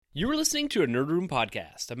You were listening to a Nerd Room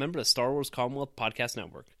podcast, a member of the Star Wars Commonwealth Podcast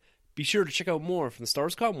Network. Be sure to check out more from the Star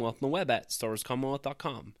Wars Commonwealth on the web at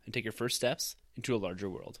starwarscommonwealth.com and take your first steps into a larger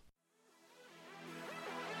world.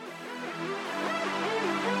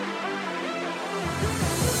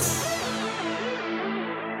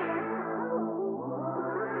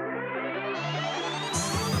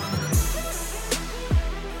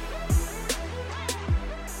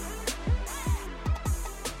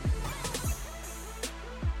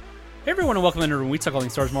 Hey everyone, and welcome to Nerd Room. We talk all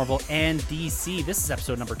things Star Wars, Marvel, and DC. This is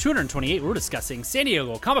episode number 228. We're discussing San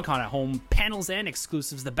Diego Comic-Con at home, panels and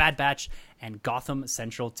exclusives, The Bad Batch, and Gotham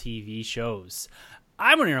Central TV shows.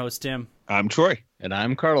 I'm one of your hosts, Tim. I'm Troy. And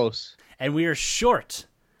I'm Carlos. And we are short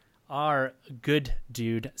our good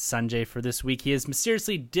dude, Sanjay, for this week. He has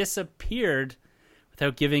mysteriously disappeared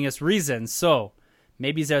without giving us reasons. So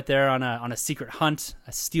maybe he's out there on a secret hunt,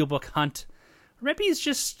 a steelbook hunt, or maybe he's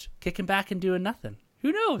just kicking back and doing nothing.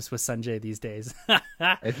 Who knows with Sanjay these days?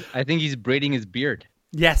 I think he's braiding his beard.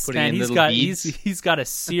 Yes, man, he's got a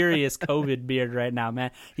serious COVID beard right now, man.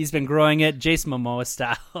 He's been growing it Jason Momoa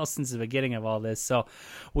style since the beginning of all this. So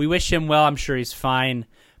we wish him well. I'm sure he's fine.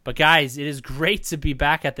 But guys, it is great to be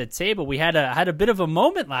back at the table. We had a bit of a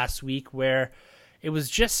moment last week where it was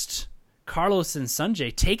just Carlos and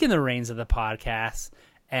Sanjay taking the reins of the podcast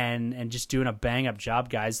and just doing a bang up job,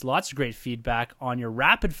 guys. Lots of great feedback on your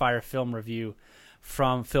rapid fire film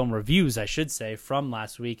reviews, I should say, from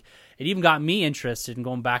last week. It even got me interested in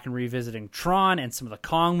going back and revisiting Tron and some of the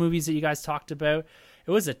Kong movies that you guys talked about.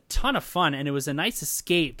 It was a ton of fun, and it was a nice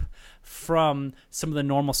escape from some of the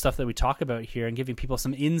normal stuff that we talk about here and giving people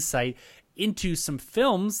some insight into some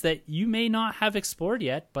films that you may not have explored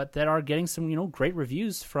yet, but that are getting some, great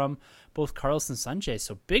reviews from both Carlos and Sanjay.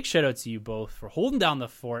 So big shout out to you both for holding down the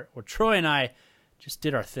fort where Troy and I just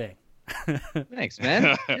did our thing. Thanks,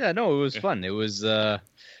 man. Yeah, no, it was fun. It was,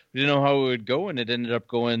 we didn't know how it would go, and it ended up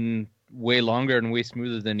going way longer and way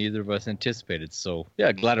smoother than either of us anticipated. So,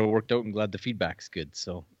 yeah, glad it worked out and glad the feedback's good.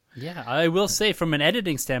 So, yeah, I will say from an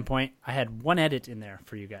editing standpoint, I had one edit in there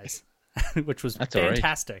for you guys, which was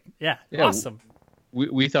fantastic. Right. Yeah, awesome.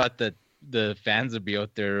 We thought that the fans would be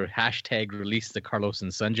out there hashtag release the Carlos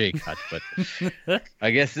and Sanjay cut, but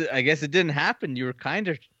I guess it didn't happen. You were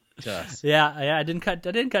kinder to us. Yeah, I didn't cut.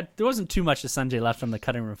 There wasn't too much of Sanjay left on the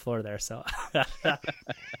cutting room floor there, so.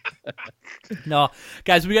 No,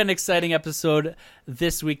 guys, we got an exciting episode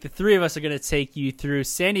this week. The three of us are going to take you through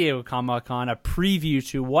San Diego Comic-Con, a preview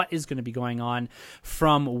to what is going to be going on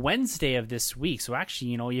from Wednesday of this week. So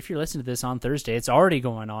actually, if you're listening to this on Thursday, it's already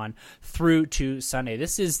going on through to Sunday.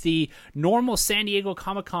 This is the normal San Diego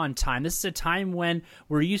Comic-Con time. This is a time when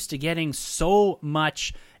we're used to getting so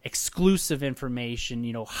much exclusive information,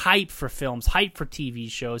 hype for films, hype for TV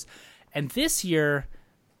shows. And this year,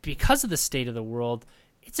 because of the state of the world,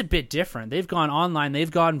 it's a bit different. They've gone online, they've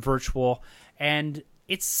gone virtual, and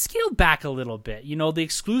it's scaled back a little bit. The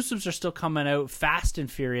exclusives are still coming out fast and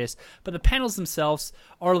furious, but the panels themselves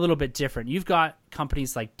are a little bit different. You've got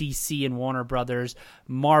companies like DC and Warner Brothers,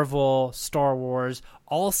 Marvel, Star Wars,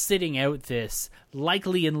 all sitting out this,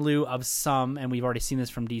 likely in lieu of some, and we've already seen this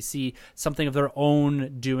from DC, something of their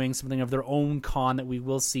own doing, something of their own con that we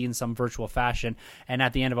will see in some virtual fashion. And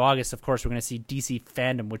at the end of August, of course, we're going to see DC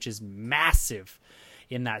Fandom, which is massive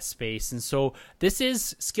in that space. And so this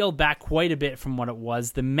is scaled back quite a bit from what it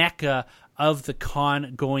was, the mecca of the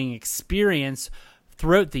con-going experience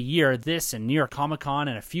throughout the year, this and New York Comic-Con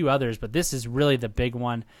and a few others, but this is really the big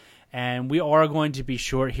one. And we are going to be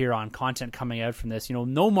short here on content coming out from this.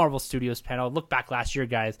 No Marvel Studios panel. Look back last year,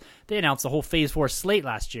 guys. They announced the whole Phase 4 slate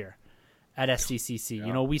last year at SDCC.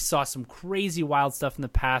 Yeah. We saw some crazy wild stuff in the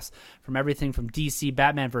past, from everything from DC,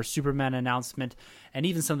 Batman vs. Superman announcement, and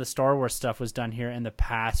even some of the Star Wars stuff was done here in the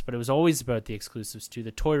past, but it was always about the exclusives too,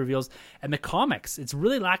 the toy reveals, and the comics. It's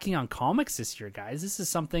really lacking on comics this year, guys. This is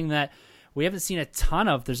something that we haven't seen a ton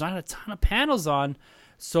of. There's not a ton of panels on,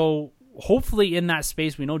 so hopefully in that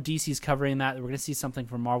space, we know DC's covering that. We're going to see something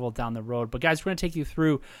from Marvel down the road. But guys, we're going to take you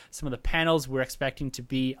through some of the panels we're expecting to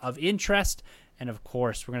be of interest. And of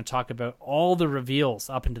course, we're going to talk about all the reveals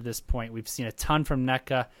up until this point. We've seen a ton from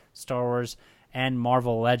NECA, Star Wars, and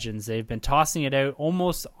Marvel Legends. They've been tossing it out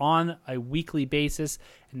almost on a weekly basis,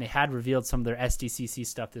 and they had revealed some of their SDCC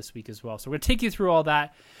stuff this week as well. So we're going to take you through all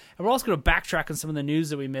that, and we're also going to backtrack on some of the news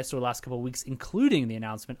that we missed over the last couple of weeks, including the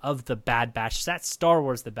announcement of The Bad Batch. That's Star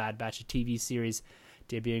Wars The Bad Batch, a TV series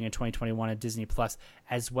debuting in 2021 at Disney+,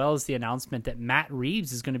 as well as the announcement that Matt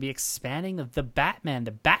Reeves is going to be expanding the Batman,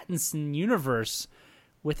 the Battinson universe,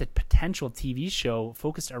 with a potential TV show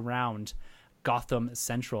focused around Gotham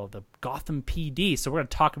Central, the Gotham PD. So we're going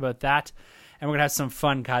to talk about that. and we're gonna have some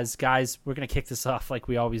fun, guys. We're gonna kick this off like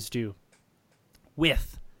we always do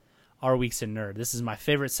with our Weeks in Nerd. This is my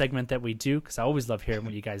favorite segment that we do because I always love hearing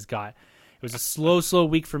what you guys got. It was a slow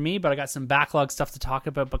week for me, but I got some backlog stuff to talk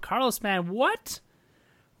about. But Carlos, man, what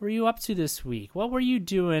were you up to this week? What were you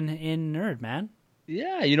doing in Nerd, man?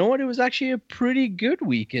 Yeah, you know what? It was actually a pretty good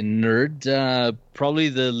week in Nerd. Probably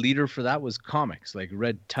the leader for that was comics. Like,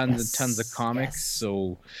 read tons and tons of comics.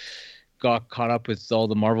 So got caught up with all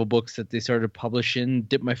the Marvel books that they started publishing.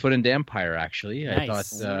 Dipped my foot into Empire, actually. Nice.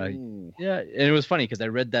 I thought, yeah, and it was funny because I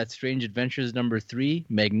read that Strange Adventures #3,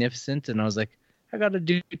 Magnificent, and I was like, I got to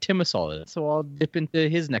do Tim a solid, so I'll dip into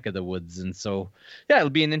his neck of the woods. And so, yeah, it'll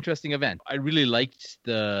be an interesting event. I really liked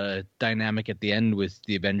the dynamic at the end with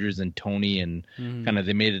the Avengers and Tony, and kind of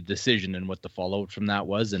they made a decision and what the fallout from that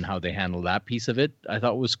was and how they handled that piece of it. I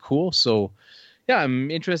thought was cool. So, yeah,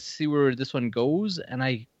 I'm interested to see where this one goes. And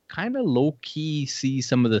I kind of low-key see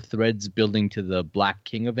some of the threads building to the Black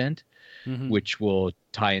King event, which will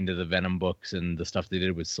tie into the Venom books and the stuff they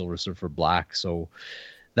did with Silver Surfer Black. So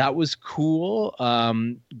that was cool.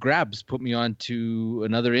 Grabs put me on to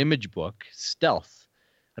another Image book, Stealth.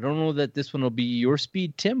 I don't know that this one will be your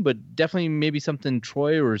speed, Tim, but definitely maybe something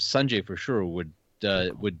Troy or Sanjay for sure would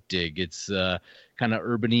dig. It's kind of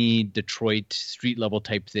urban-y Detroit street level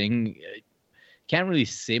type thing. Can't really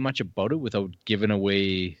say much about it without giving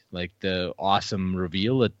away like the awesome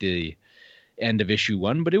reveal at the end of issue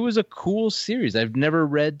 1, but it was a cool series. I've never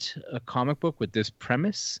read a comic book with this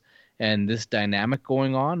premise and this dynamic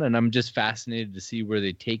going on, and I'm just fascinated to see where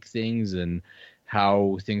they take things and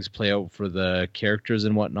how things play out for the characters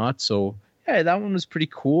and whatnot. So yeah, that one was pretty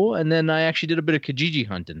cool. And then I actually did a bit of Kijiji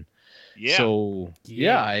hunting. Yeah. So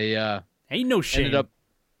yeah, I ain't no shame. ended up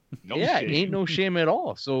shame. ain't no shame at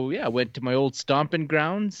all. So yeah, I went to my old stomping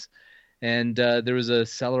grounds, and there was a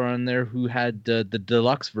seller on there who had the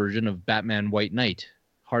deluxe version of Batman White Knight,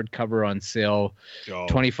 hardcover on sale,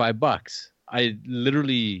 $25. I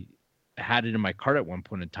literally had it in my cart at one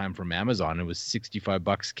point in time from Amazon. It was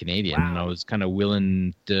 $65 Canadian, and I was kind of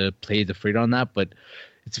willing to pay the freight on that. But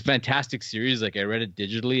it's a fantastic series. Like, I read it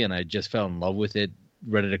digitally, and I just fell in love with it.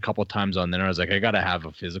 Read it a couple times on there. I was like, I gotta have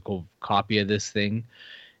a physical copy of this thing.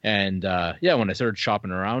 And yeah, when I started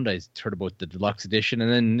shopping around, I heard about the deluxe edition,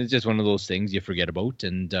 and then it's just one of those things you forget about.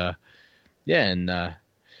 And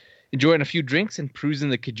enjoying a few drinks and cruising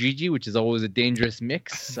the Kijiji, which is always a dangerous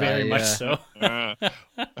mix. Very much so.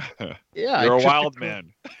 Yeah, you're a wild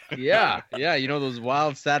man. Yeah, you know those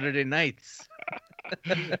wild Saturday nights.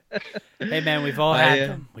 Hey man, we've all had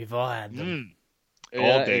them. We've all had them.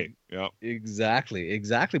 All day. Yeah. Exactly.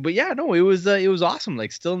 But yeah, no, it was awesome.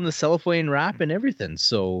 Like, still in the cellophane wrap and everything.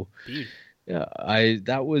 So Dude. yeah,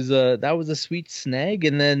 that was a sweet snag.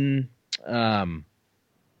 And then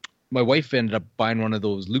my wife ended up buying one of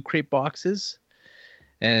those Loot Crate boxes,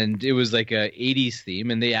 and it was like a 80s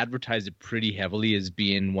theme, and they advertised it pretty heavily as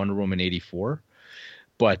being Wonder Woman 84.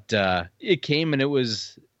 But it came, and it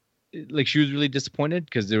was like, she was really disappointed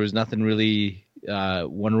because there was nothing really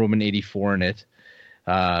Wonder Woman 84 in it.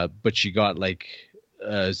 But she got like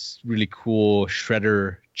a really cool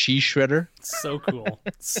cheese shredder. So cool.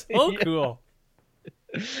 So cool.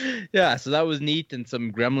 Yeah, so that was neat, and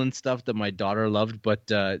some Gremlin stuff that my daughter loved.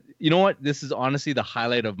 But you know what? This is honestly the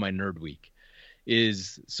highlight of my nerd week.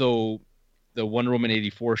 So the Wonder Woman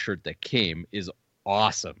 84 shirt that came is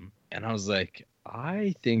awesome. And I was like,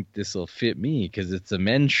 I think this will fit me because it's a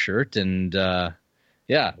men's shirt. And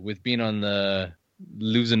yeah, with being on the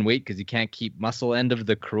losing weight because you can't keep muscle end of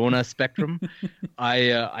the Corona spectrum,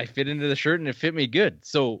 I fit into the shirt and it fit me good.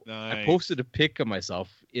 So nice. I posted a pic of myself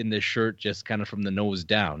in this shirt just kind of from the nose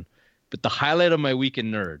down. But the highlight of my week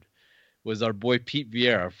in nerd was our boy Pete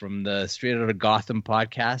Vieira from the Straight Outta Gotham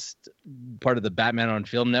podcast, part of the Batman on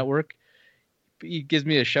Film Network. He gives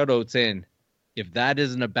me a shout out saying, if that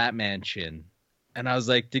isn't a Batman chin. And I was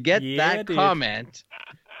like, to get that comment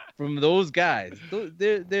from those guys,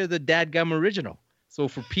 they're the dadgum original. So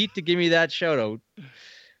for Pete to give me that shout out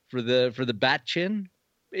for the bat chin,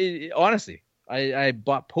 honestly, I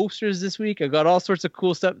bought posters this week. I got all sorts of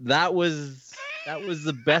cool stuff. That was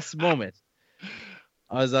the best moment.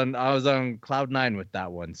 I was on cloud 9 with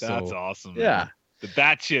that one. So that's awesome. Yeah, man. The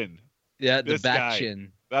bat chin. Yeah, the this bat guy.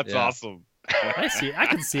 chin. That's awesome. I see it. I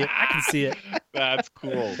can see it. That's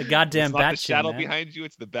cool. The goddamn it's not bat the chin, shadow man. behind you.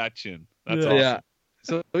 It's the bat chin. That's Yeah. awesome. Yeah.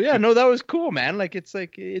 So yeah, no, that was cool, man.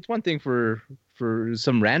 It's one thing for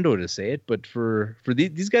some rando to say it, but for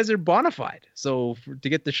these guys are bona fide. So to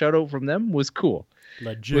get the shout out from them was cool.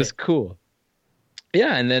 Legit. It was cool.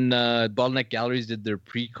 Yeah, and then Bottleneck Galleries did their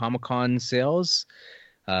pre-Comic-Con sales.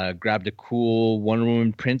 Grabbed a cool Wonder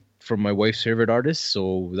Woman print from my wife's favorite artist,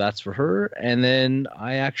 so that's for her. And then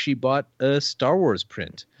I actually bought a Star Wars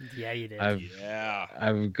print. Yeah, you did.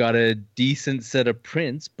 I've got a decent set of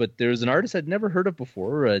prints, but there's an artist I'd never heard of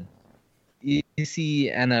before,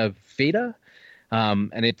 Issy Anafeta,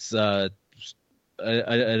 and it's a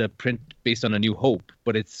print based on A New Hope,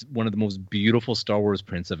 but it's one of the most beautiful Star Wars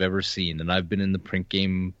prints I've ever seen. And I've been in the print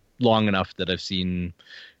game long enough that I've seen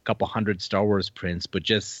a couple hundred Star Wars prints, but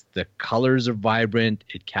just the colors are vibrant.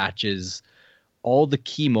 It catches all the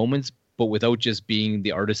key moments, but without just being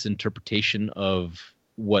the artist's interpretation of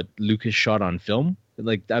what Lucas shot on film.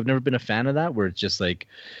 Like, I've never been a fan of that, where it's just like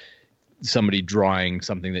somebody drawing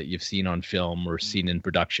something that you've seen on film or seen in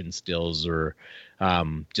production stills, or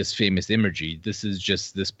just famous imagery. This is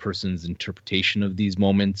just this person's interpretation of these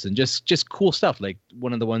moments, and just cool stuff. Like,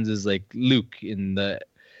 one of the ones is like Luke in the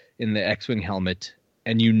X-Wing helmet,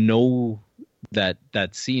 and you know that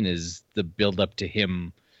scene is the build up to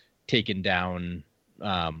him taken down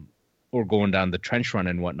or going down the trench run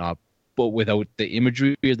and whatnot, but without the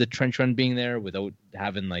imagery of the trench run being there, without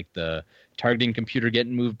having like the targeting computer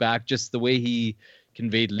getting moved back. Just the way he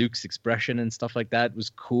conveyed Luke's expression and stuff like that was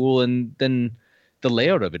cool. And then the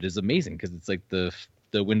layout of it is amazing, because it's like the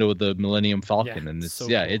window of the Millennium Falcon, and it's so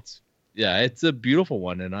cool. It's a beautiful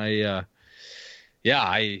one. And I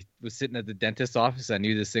was sitting at the dentist's office. I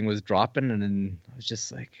knew this thing was dropping, and then I was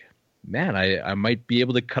just like, man, I might be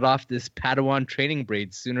able to cut off this Padawan training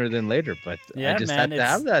braid sooner than later, but I just had to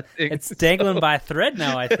have that thing. It's dangling by a thread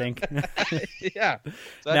now, I think. Yeah.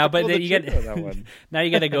 So now, but then you get now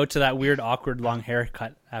you got to go to that weird, awkward long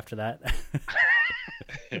haircut after that.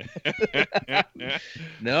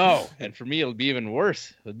 No, and for me it'll be even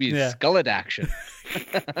worse. It'll be skullet action.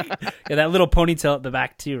 Yeah, that little ponytail at the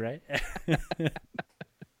back too, right?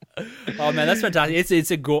 Oh man, that's fantastic!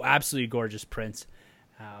 It's absolutely gorgeous print.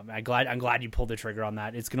 I'm glad you pulled the trigger on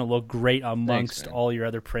that. It's going to look great amongst all your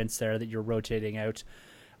other prints there that you're rotating out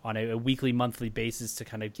on a weekly, monthly basis to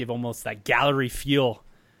kind of give almost that gallery feel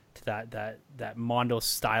to that Mondo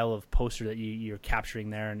style of poster that you're capturing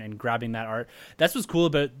there and grabbing that art. That's what's cool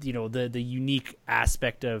about, you know, the unique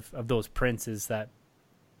aspect of those prints is that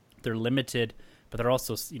they're limited, but they're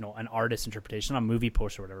also, you know, an artist's interpretation on a movie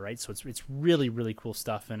poster or whatever, right? So it's really, really cool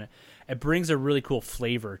stuff, and it brings a really cool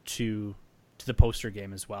flavor to the poster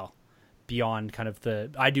game as well. Beyond kind of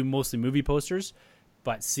I do mostly movie posters,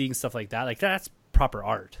 but seeing stuff like that's proper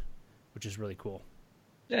art, which is really cool.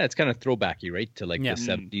 Yeah, it's kind of throwbacky, right, to like the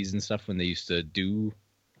 70s and stuff when they used to do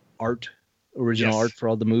original art for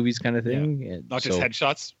all the movies, kind of thing. Yeah. And not just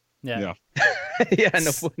headshots. Yeah,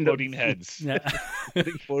 floating heads. Yeah.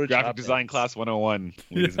 Graphic design class 101.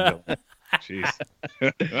 Ladies and gentlemen. Jeez.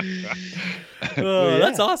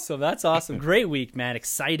 That's awesome. That's awesome. Great week, man.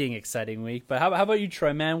 Exciting week. But how about you,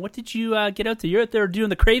 Troy, man? What did you get out to? You're out there doing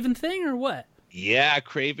the Craven thing or what? Yeah,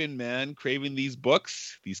 Craven, man. Craven these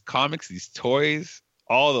books, these comics, these toys,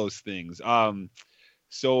 all those things.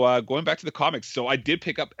 So going back to the comics, so I did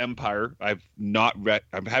pick up Empire. I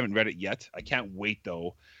haven't read it yet. I can't wait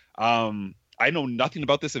though. I know nothing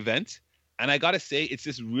about this event, and I gotta say it's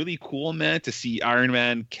just really cool, man, to see Iron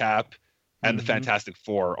Man, Cap, and the Fantastic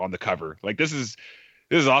Four on the cover. Like, this is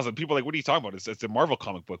awesome. People are like, what are you talking about? It's a Marvel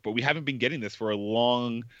comic book, but we haven't been getting this for a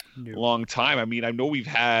long time. I mean, I know we've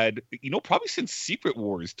had, probably since Secret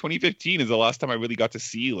Wars 2015 is the last time I really got to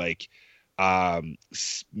see like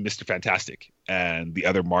Mr. Fantastic and the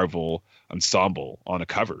other Marvel ensemble on a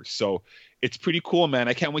cover. So it's pretty cool, man.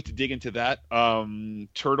 I can't wait to dig into that.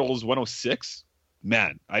 Turtles 106,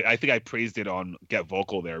 man. I think I praised it on Get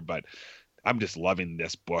Vocal there, but I'm just loving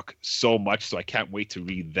this book so much, so I can't wait to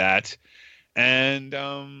read that. And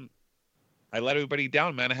I let everybody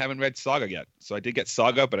down, man. I haven't read Saga yet. So I did get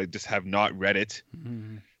Saga, but I just have not read it.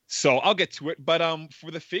 Mm-hmm. So I'll get to it. But for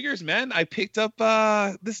the figures, man, I picked up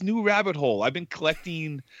this new rabbit hole. I've been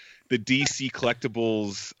collecting the DC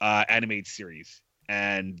Collectibles animated series.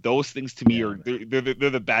 And those things to me they're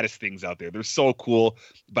the baddest things out there. They're so cool,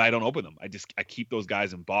 but I don't open them. I keep those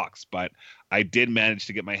guys in box. But I did manage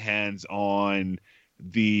to get my hands on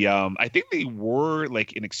the I think they were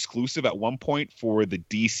like an exclusive at one point for the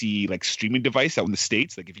DC like streaming device out in the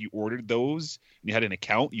States. Like if you ordered those and you had an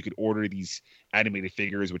account, you could order these animated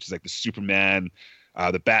figures, which is like the Superman,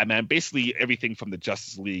 the Batman, basically everything from the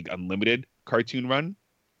Justice League Unlimited cartoon run.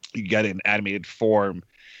 You get it in animated form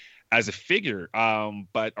as a figure.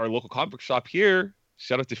 But our local comic book shop here,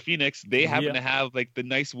 shout out to Phoenix, they happen to have like the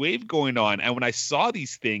nice wave going on. And when I saw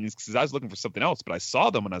these things, because I was looking for something else, but I saw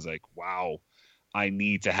them and I was like, wow, I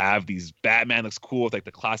need to have these. Batman looks cool with like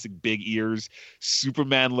the classic big ears.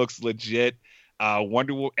 Superman looks legit.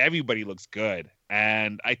 Wonder Woman, everybody looks good.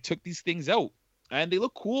 And I took these things out. and they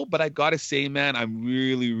look cool, but I gotta say, man, I'm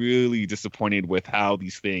really, really disappointed with how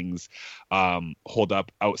these things hold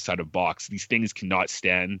up outside of box. These things cannot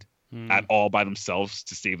stand at all by themselves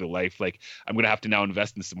to save their life. Like, I'm gonna have to now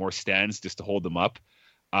invest in some more stands just to hold them up.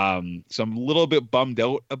 So I'm a little bit bummed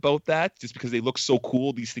out about that, just because they look so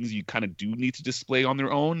cool. These things you kind of do need to display on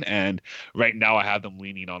their own, and right now I have them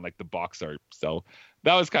leaning on like the box art. So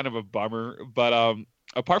that was kind of a bummer. But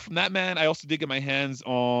apart from that, man, I also did get my hands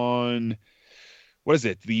on, what is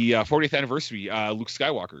it? The 40th anniversary Luke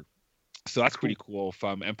Skywalker. So that's pretty cool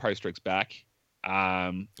from Empire Strikes Back.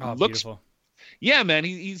 Looks beautiful. Yeah, man,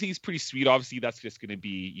 he's pretty sweet. Obviously, that's just going to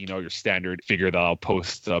be, your standard figure that I'll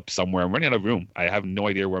post up somewhere. I'm running out of room. I have no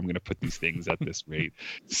idea where I'm going to put these things at this rate.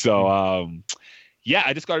 So, yeah,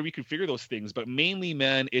 I just got to reconfigure those things. But mainly,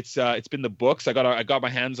 man, it's been the books. I got my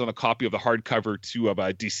hands on a copy of the hardcover too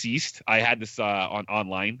of Deceased. I had this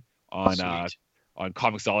online on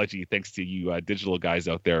Comixology, thanks to you digital guys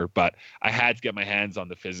out there. But I had to get my hands on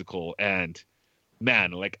the physical, and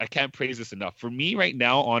man, like, I can't praise this enough. For me right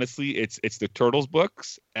now, honestly, it's the Turtles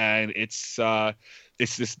books, and it's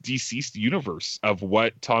this Deceased universe of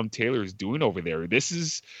what Tom Taylor is doing over there.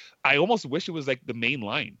 I almost wish it was like the main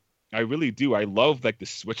line. I really do. I love like the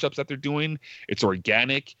switch ups that they're doing. It's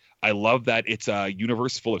organic. I love that it's a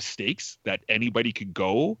universe full of stakes that anybody could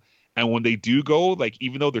go. And when they do go, like,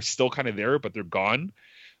 even though they're still kind of there, but they're gone,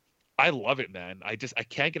 I love it, man. I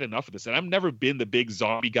can't get enough of this. And I've never been the big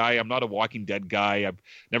zombie guy. I'm not a Walking Dead guy. I've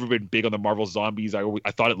never been big on the Marvel zombies. I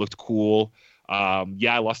thought it looked cool.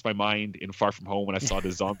 I lost my mind in Far From Home when I saw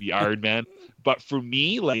the zombie Iron Man. But for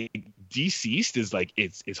me, like, Deceased is like,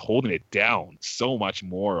 it's holding it down so much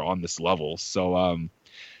more on this level. So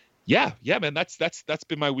yeah, man, that's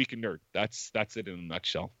been my week in nerd. That's it in a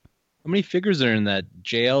nutshell. How many figures are in that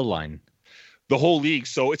JL line? The whole league.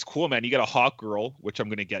 So it's cool, man. You get a Hawk Girl, which I'm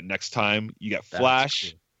going to get next time. You get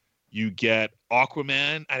Flash. Cool. You get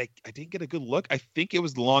Aquaman. I didn't get a good look. I think it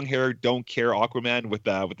was the long hair, don't care Aquaman with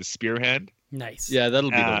the spear hand. Nice. Yeah, that'll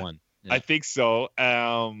be the one. Yeah. I think so.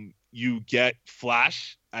 You get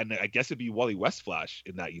Flash, and I guess it'd be Wally West Flash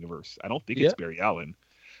in that universe. I don't think it's Barry Allen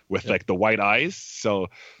with like the white eyes. So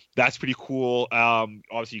that's pretty cool.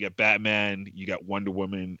 Obviously, you get Batman, you got Wonder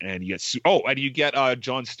Woman, and you get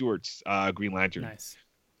John Stewart's Green Lantern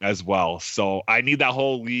as well. So I need that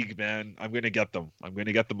whole league, man. I'm gonna get them. I'm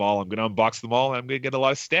gonna get them all. I'm gonna unbox them all, and I'm gonna get a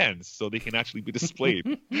lot of stands so they can actually be displayed.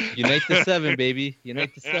 Unite the seven, baby.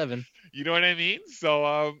 Unite the seven. You know what I mean?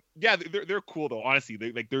 So yeah, they're cool though. Honestly,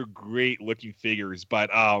 they're great looking figures, but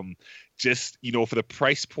just for the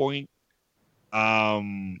price point,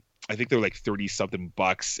 I think they're like 30 something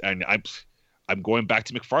bucks, and I'm going back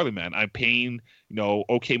to McFarlane, man. I'm paying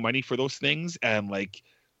okay money for those things, and like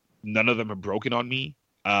none of them are broken on me.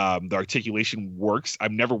 The articulation works.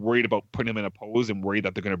 I'm never worried about putting them in a pose and worried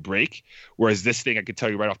that they're gonna break. Whereas this thing, I can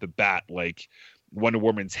tell you right off the bat, like Wonder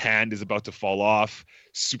Woman's hand is about to fall off.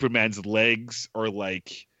 Superman's legs are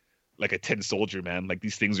like a tin soldier, man. Like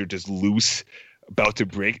these things are just loose, about to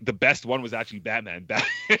break. The best one was actually Batman.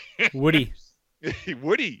 Woody.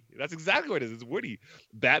 Woody. That's exactly what it is. It's Woody.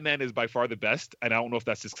 Batman is by far the best, and I don't know if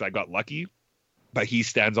that's just because I got lucky, but he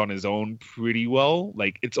stands on his own pretty well.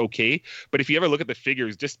 Like, it's okay. But if you ever look at the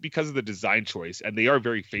figures, just because of the design choice, and they are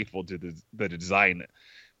very faithful to the design,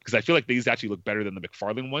 because I feel like these actually look better than the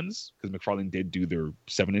McFarlane ones, because McFarlane did do their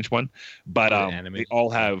 7-inch one, but they all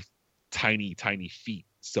have tiny feet,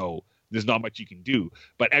 so there's not much you can do.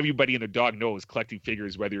 But everybody and their dog knows collecting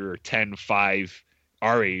figures, whether you're 10, 5,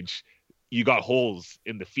 our age, you got holes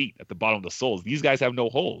in the feet at the bottom of the soles. These guys have no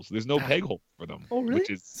holes. There's no peg hole for them. Oh,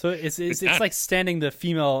 really? So it's like standing the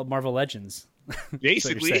female Marvel Legends.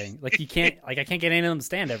 Basically, like you can't, like I can't get any of them to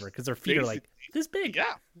stand ever because their feet are like this big.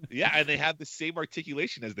 Yeah, and they have the same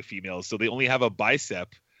articulation as the females, so they only have a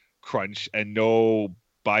bicep crunch and no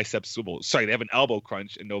bicep swivel. Sorry, they have an elbow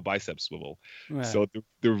crunch and no bicep swivel. Wow. So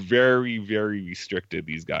they're very, very restricted,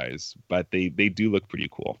 these guys, but they do look pretty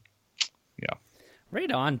cool. Yeah. Right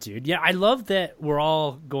on, dude. Yeah, I love that we're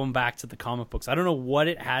all going back to the comic books. I don't know what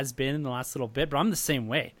it has been in the last little bit, but I'm the same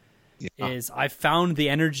way. Yeah. Is I found the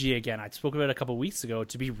energy again. I spoke about it a couple of weeks ago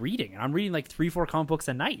to be reading. And I'm reading like 3-4 comic books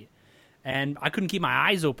a night. And I couldn't keep my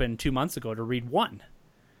eyes open 2 months ago to read one.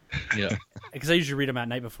 Yeah. Because I usually read them at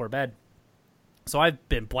night before bed. So I've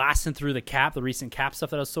been blasting through the recent Cap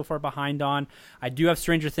stuff that I was so far behind on. I do have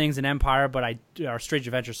Stranger Things and Empire, or Strange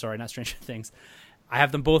Adventures, sorry, not Stranger Things. I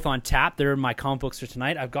have them both on tap. They're my comic books for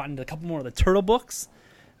tonight. I've gotten a couple more of the Turtle books.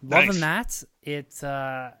 Loving that. It's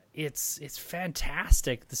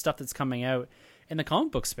fantastic, the stuff that's coming out in the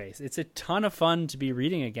comic book space. It's a ton of fun to be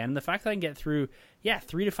reading again. And the fact that I can get through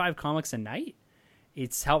 3 to 5 comics a night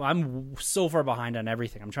it's how I'm so far behind on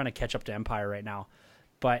everything. I'm trying to catch up to Empire right now.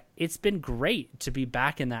 But it's been great to be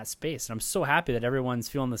back in that space. And I'm so happy that everyone's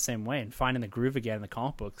feeling the same way and finding the groove again in the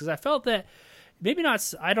comic book. Because I felt that maybe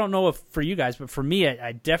not, I don't know if for you guys, but for me,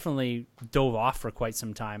 I definitely dove off for quite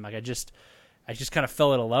some time. Like I just kind of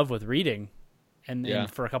fell out of love with reading and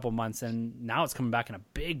for a couple months. And now it's coming back in a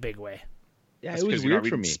big way. Yeah, That's it was weird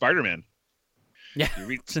for me. Spider-Man. Yeah. You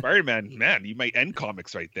read Spider-Man, man, you might end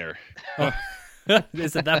comics right there.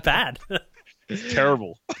 Is it that bad? It's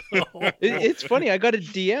terrible. It's funny. I got a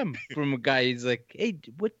DM from a guy. He's like, "Hey,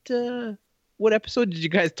 what episode did you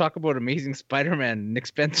guys talk about Amazing Spider-Man, Nick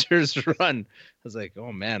Spencer's run?" I was like,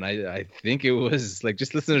 "Oh man, I think it was like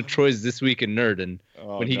just listen to Troy's This Week in Nerd, and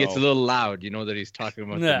when he gets a little loud, you know that he's talking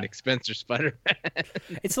about the Nick Spencer Spider-Man."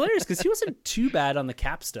 It's hilarious because he wasn't too bad on the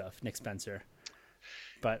Cap stuff, Nick Spencer.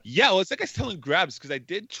 But yeah, well, it's like I was telling Grabs because I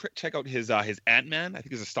did check out his Ant-Man. I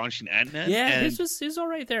think his Astonishing Ant-Man. Yeah, and, his was all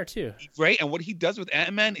right there too. Right, and what he does with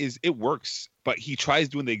Ant-Man is it works, but he tries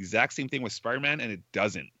doing the exact same thing with Spider-Man, and it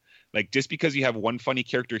doesn't. Like just because you have one funny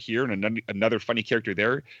character here and another funny character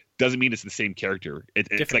there doesn't mean it's the same character.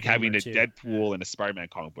 It's like having a Deadpool and a Spider-Man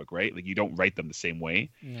comic book, right? Like you don't write them the same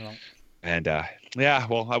way. No. And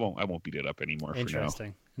well, I won't beat it up anymore.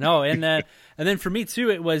 Interesting. No, and then for me too,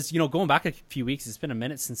 it was going back a few weeks. It's been a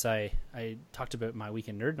minute since I talked about my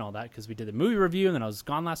weekend nerd and all that because we did the movie review and then I was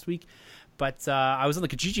gone last week. But I was on the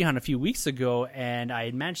Kijiji hunt a few weeks ago and I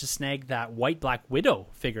had managed to snag that White Black Widow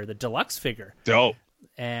figure, the deluxe figure. Dope.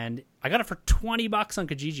 And I got it for $20 on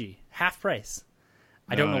Kijiji, half price.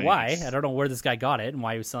 I don't know why. I don't know where this guy got it and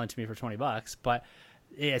why he was selling it to me for $20, but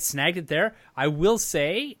I snagged it there. I will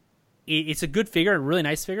say it's a good figure, a really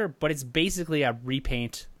nice figure, but it's basically a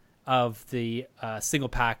repaint of the single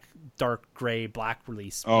pack dark gray black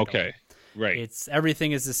release. Okay, right.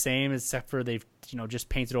 Everything is the same except for they've just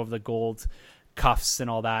painted over the gold cuffs and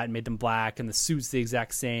all that and made them black, and the suit's the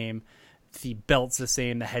exact same. The belt's the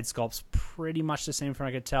same. The head sculpt's pretty much the same from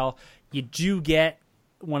what I could tell. You do get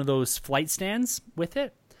one of those flight stands with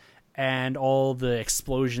it and all the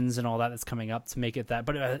explosions and all that's coming up to make it that.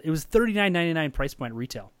 But it was $39.99 price point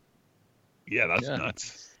retail. Yeah, that's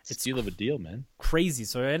nuts. It's a steal of a deal, man. Crazy.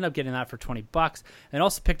 So I ended up getting that for $20 and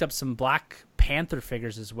also picked up some Black Panther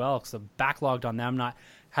figures as well because I'm backlogged on them,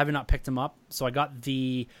 having not picked them up. So I got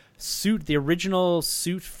the suit, the original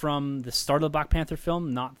suit from the start of the Black Panther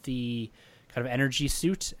film, not the kind of energy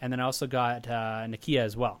suit. And then I also got Nakia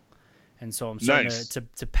as well. And so I'm starting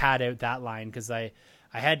to pad out that line because I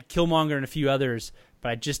had Killmonger and a few others, but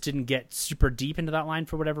I just didn't get super deep into that line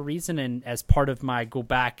for whatever reason. And as part of my go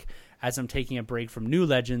back, as I'm taking a break from New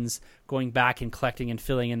Legends, going back and collecting and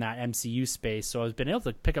filling in that MCU space. So I've been able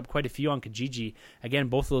to pick up quite a few on Kijiji. Again,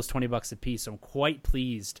 both of those $20 a piece. So I'm quite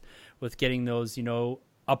pleased with getting those,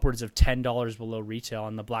 upwards of $10 below retail,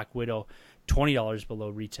 and the Black Widow $20 below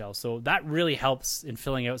retail. So that really helps in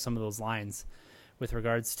filling out some of those lines with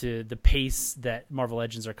regards to the pace that Marvel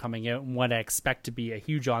Legends are coming out and what I expect to be a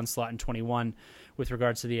huge onslaught in 21 with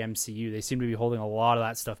regards to the MCU. They seem to be holding a lot of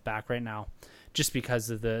that stuff back right now just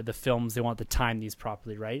because of the films. They want to time these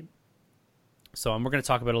properly, right? So we're going to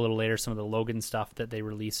talk about a little later some of the Logan stuff that they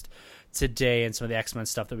released today and some of the X-Men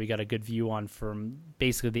stuff that we got a good view on from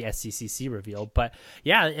basically the SDCC reveal. But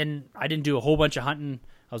yeah, and I didn't do a whole bunch of hunting.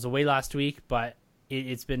 I was away last week, but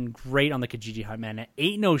it's been great on the Kijiji hunt, man. It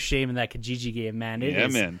ain't no shame in that Kijiji game, man.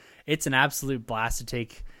 Man. It's an absolute blast to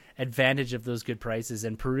take advantage of those good prices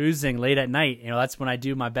and perusing late at night. That's when I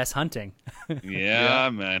do my best hunting. Yeah,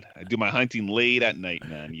 man. I do my hunting late at night,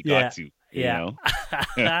 man. You got to. Yeah.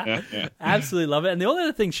 Absolutely love it. And the only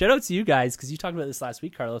other thing, shout out to you guys, because you talked about this last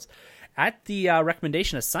week, Carlos. At the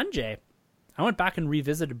recommendation of Sanjay, I went back and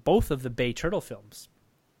revisited both of the Bay Turtle films.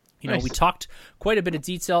 Nice. We talked quite a bit of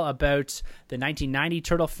detail about the 1990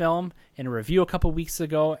 Turtle film in a review a couple weeks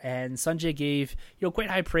ago, and Sanjay gave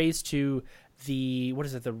quite high praise to the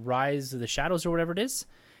Rise of the Shadows or whatever it is.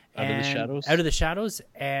 Out of the Shadows,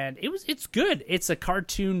 and it's good. It's a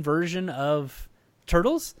cartoon version of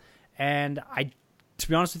Turtles, and to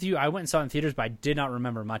be honest with you, I went and saw it in theaters, but I did not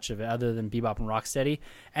remember much of it other than Bebop and Rocksteady,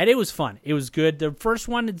 and it was fun. It was good. The first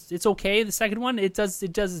one, it's okay. The second one, it does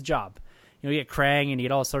its job. You get Krang and you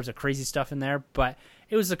get all sorts of crazy stuff in there, but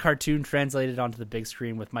it was a cartoon translated onto the big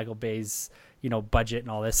screen with Michael Bay's budget and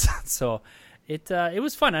all this. So it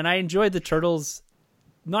was fun, and I enjoyed the Turtles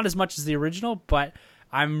not as much as the original, but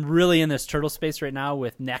I'm really in this turtle space right now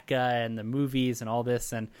with NECA and the movies and all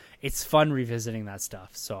this, and it's fun revisiting that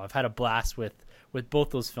stuff. So I've had a blast with both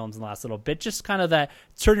those films in the last little bit. Just kind of that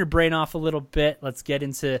turn your brain off a little bit. Let's get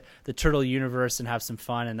into the Turtle universe and have some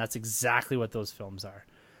fun, and that's exactly what those films are.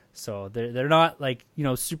 So they're not like,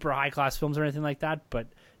 super high class films or anything like that, but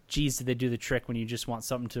geez, did they do the trick when you just want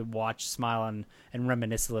something to watch, smile, and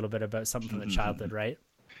reminisce a little bit about something from the childhood, right?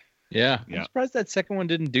 Yeah. I'm surprised that second one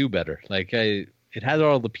didn't do better. Like, it had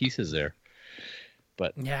all the pieces there.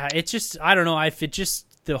 But yeah, it's just, I don't know, if it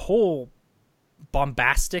just, the whole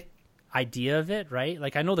bombastic idea of it, right?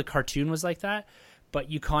 Like, I know the cartoon was like that, but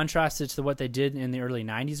you contrast it to what they did in the early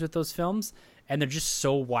 90s with those films, and they're just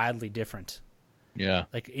so wildly different. Yeah.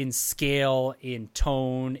 Like, in scale, in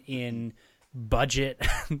tone, in budget.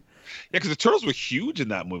 Yeah, because the Turtles were huge in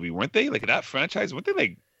that movie, weren't they? Like, in that franchise, weren't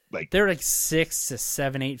they they're like 6 to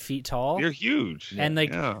 7, 8 feet tall. They're huge. And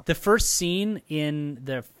the first scene in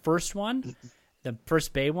the first one, the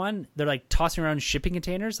first Bay one, they're like tossing around shipping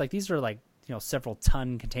containers. Like, these are like, several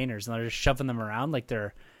ton containers, and they're just shoving them around like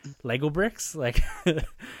they're Lego bricks. Like,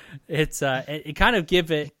 it's it kind of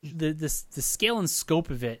give it the scale and scope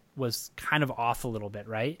of it was kind of off a little bit,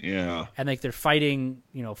 right? Yeah. And like, they're fighting,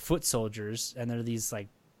 foot soldiers, and they're these like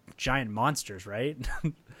giant monsters, right?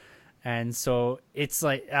 And so it's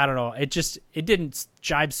like, I don't know, it didn't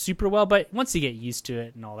jibe super well, but once you get used to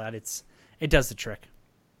it and all that, it does the trick.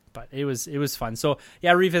 But it was fun. So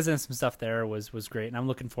yeah, revisiting some stuff there was great, and I'm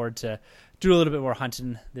looking forward to do a little bit more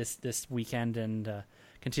hunting this weekend and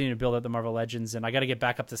continue to build out the Marvel Legends. And I got to get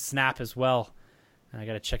back up to Snap as well, and I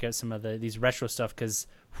got to check out some of these retro stuff, because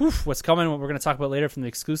what's coming, what we're going to talk about later from the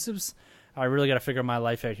exclusives, I really got to figure my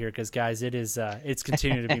life out here, because guys, it's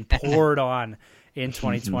continuing to be poured on in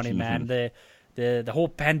 2020, man. The whole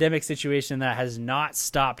pandemic situation that has not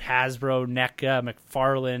stopped Hasbro, NECA,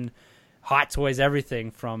 McFarlane, Hot Toys,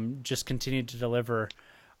 everything from just continuing to deliver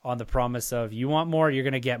on the promise of, you want more, you're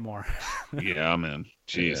going to get more. Yeah, man.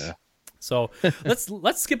 Jeez. Yeah. So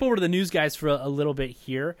let's skip over to the news, guys, for a little bit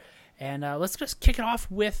here. And let's just kick it off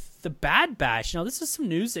with the Bad Batch. Now, this is some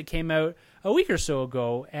news that came out a week or so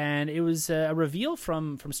ago, and it was a reveal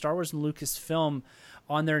from Star Wars and Lucasfilm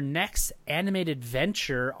on their next animated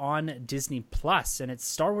venture on Disney Plus, and it's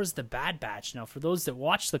Star Wars: The Bad Batch. Now, for those that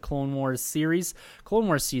watch the Clone Wars series, Clone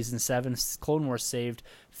Wars Season 7, Clone Wars Saved,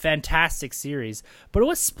 fantastic series, but it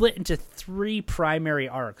was split into 3 primary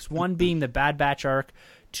arcs, one being the Bad Batch arc,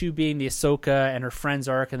 2 being the Ahsoka and her friends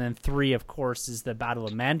arc, and then 3, of course, is the Battle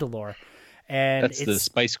of Mandalore. And that's the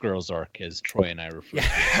Spice Girls arc, as Troy and I refer to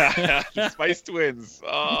it. The Spice Twins.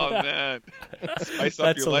 Oh, man. Spice up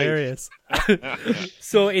that's your hilarious.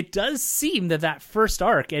 So it does seem that first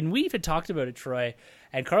arc, and we even talked about it, Troy,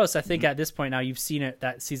 and Carlos, I think at this point now you've seen it,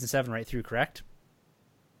 that Season 7 right through, correct?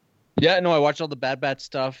 Yeah, no, I watched all the Bad Batch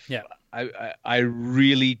stuff. Yeah. I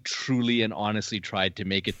really, truly, and honestly tried to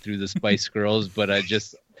make it through the Spice Girls, but I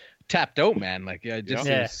just tapped out, man. Like, it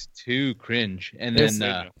was too cringe. And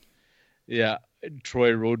then... yeah,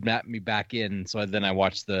 Troy roadmapped me back in, so then I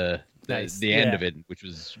watched the end of it, which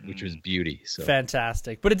was beauty. So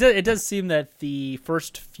fantastic. But it does seem that the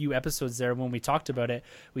first few episodes there, when we talked about it,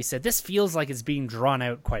 we said this feels like it's being drawn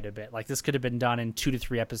out quite a bit. Like, this could have been done in 2 to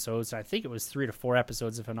 3 episodes. I think it was 3 to 4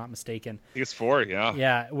 episodes, if I'm not mistaken. I think it's 4, yeah.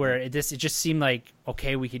 Yeah, where it just seemed like,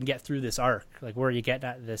 okay, we can get through this arc. Like, where are you getting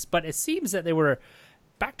at this? But it seems that they were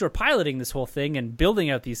backdoor piloting this whole thing and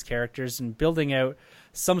building out these characters and building out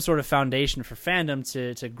some sort of foundation for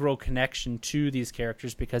fandom to grow connection to these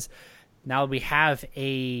characters, because now we have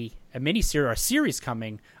a mini-series or a series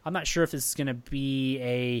coming. I'm not sure if this is going to be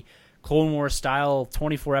a Clone Wars style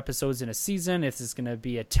 24 episodes in a season, if this is going to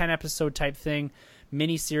be a 10 episode type thing,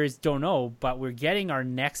 mini-series, don't know, but we're getting our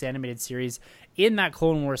next animated series in that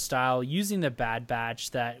Clone Wars style using the Bad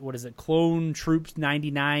Batch, that, Clone Troops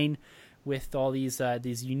 99, with all these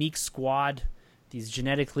unique squad, these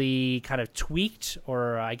genetically kind of tweaked,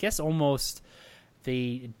 or I guess almost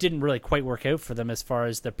they didn't really quite work out for them as far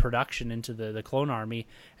as the production into the clone army,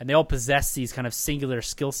 and they all possess these kind of singular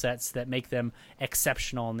skill sets that make them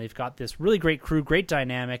exceptional, and they've got this really great crew, great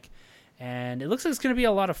dynamic, and it looks like it's going to be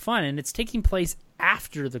a lot of fun, and it's taking place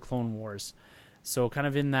after the Clone Wars, so kind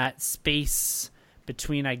of in that space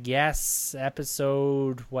between, I guess,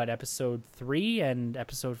 episode 3 and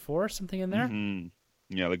episode 4, something in there. Mm-hmm.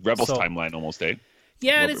 Yeah, like Rebels timeline almost, eh?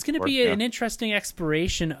 Yeah, and it's going to be an interesting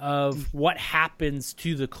exploration of what happens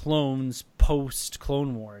to the clones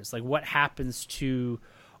post-Clone Wars. Like, what happens to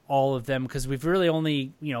all of them? Because we've really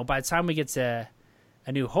only, by the time we get to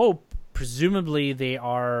A New Hope, presumably they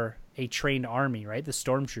are a trained army, right? The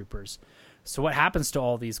Stormtroopers. So what happens to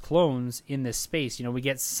all these clones in this space? We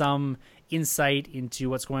get some insight into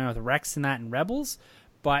what's going on with Rex and that in Rebels,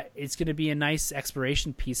 but it's going to be a nice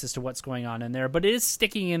exploration piece as to what's going on in there. But it is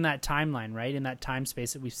sticking in that timeline, right? In that time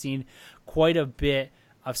space that we've seen quite a bit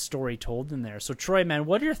of story told in there. So Troy, man,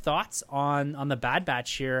 what are your thoughts on the Bad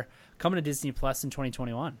Batch here coming to Disney Plus in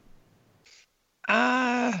 2021?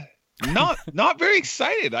 Not very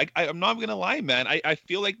excited. I'm not gonna lie, man. I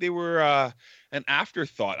feel like they were an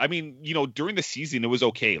afterthought. I mean, during the season it was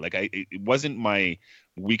okay. Like it wasn't my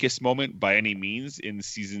weakest moment by any means in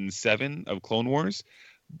season 7 of Clone Wars,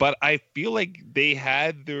 but I feel like they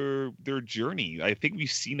had their journey. I think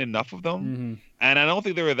we've seen enough of them, and I don't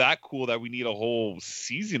think they were that cool that we need a whole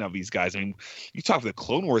season of these guys. I mean, you talk about the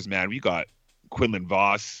Clone Wars, man. We got Quinlan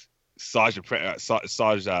Vos, Saj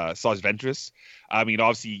Ventress. I mean,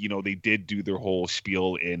 obviously, they did do their whole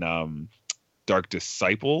spiel in Dark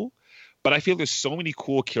Disciple, but I feel there's so many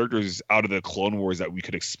cool characters out of the Clone Wars that we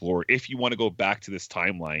could explore if you want to go back to this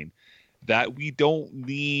timeline, that we don't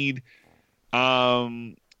need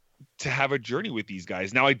to have a journey with these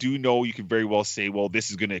guys. Now, I do know you can very well say, well,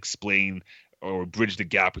 this is going to explain or bridge the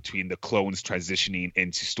gap between the clones transitioning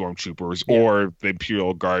into stormtroopers or the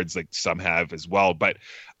Imperial Guards, like some have as well. But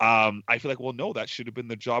I feel like, well, no, that should have been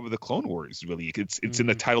the job of the Clone Wars, really. It's in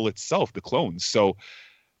the title itself, the clones. So,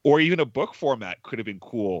 or even a book format could have been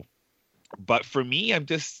cool. But for me,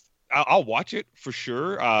 I'll watch it for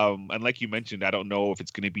sure. And like you mentioned, I don't know if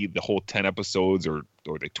it's going to be the whole 10 episodes or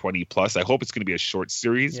the 20 plus. I hope it's going to be a short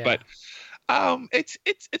series, but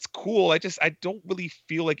it's cool. I don't really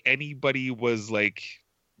feel like anybody was like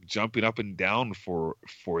jumping up and down for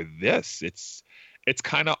this. It's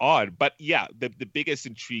kind of odd, but yeah, the biggest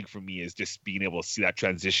intrigue for me is just being able to see that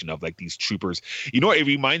transition of like these troopers. It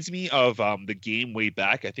reminds me of the game way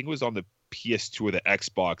back. I think it was on the PS2 or the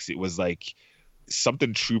Xbox. It was like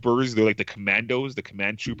something troopers. They're like the commandos, the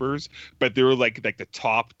command troopers, but they were like the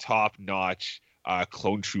top notch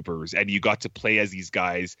clone troopers, and you got to play as these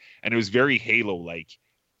guys, and it was very Halo like.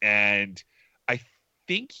 And I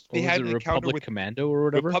think they had an encounter Republic with Commando or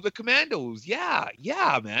whatever. Republic Commandos, yeah,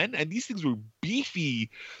 man. And these things were beefy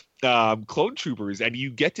clone troopers, and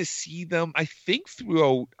you get to see them, I think,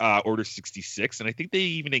 throughout Order 66, and I think they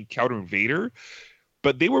even encounter Vader.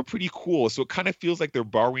 But they were pretty cool, so it kind of feels like they're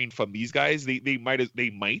borrowing from these guys. They might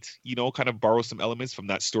kind of borrow some elements from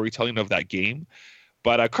that storytelling of that game.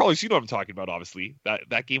 But Carlos, you know what I'm talking about. Obviously,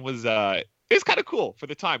 that game was it was kind of cool for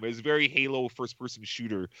the time. It was a very Halo first person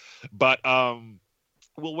shooter. But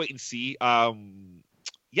we'll wait and see.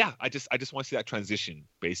 Yeah, I just want to see that transition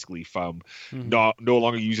basically from no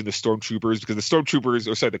longer using the stormtroopers, because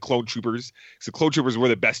the clone troopers. So clone troopers were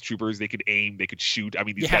the best troopers. They could aim, they could shoot. I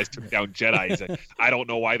mean, these guys took down Jedis. And I don't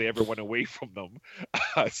know why they ever went away from them.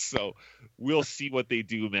 So we'll see what they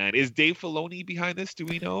do, man. Is Dave Filoni behind this? Do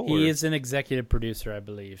we know? He is an executive producer, I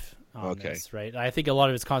believe. On this, right? I think a lot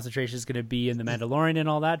of his concentration is going to be in the Mandalorian and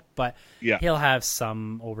all that, but he'll have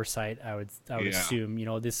some oversight. I would assume.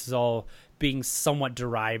 This is all being somewhat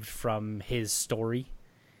derived from his story,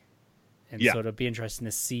 and so it'll be interesting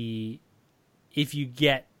to see if you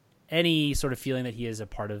get any sort of feeling that he is a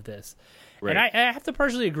part of this. Right. And I have to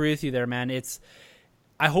partially agree with you there, man.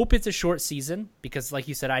 I hope it's a short season, because, like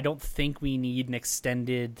you said, I don't think we need an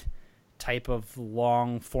extended type of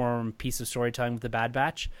long form piece of storytelling with the Bad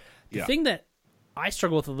Batch. The thing that I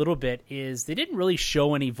struggle with a little bit is they didn't really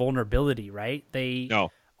show any vulnerability, right? They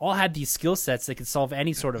all had these skill sets that could solve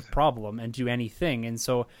any sort of problem and do anything. And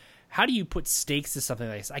so how do you put stakes to something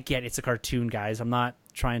like this? I get it's a cartoon, guys. I'm not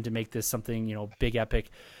trying to make this something, big epic,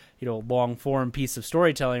 long form piece of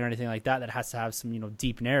storytelling or anything like that has to have some,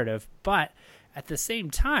 deep narrative. But at the same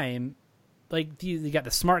time, like you got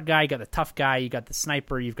the smart guy, you got the tough guy, you got the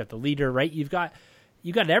sniper, you've got the leader, right? You got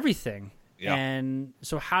everything. Yeah. And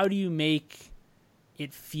so how do you make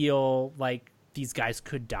it feel like these guys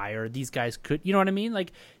could die, or these guys could, you know what I mean?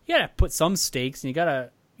 Like, you got to put some stakes, and you got to,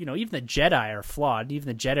 even the Jedi are flawed. Even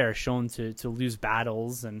the Jedi are shown to lose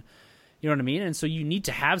battles, and you know what I mean? And so you need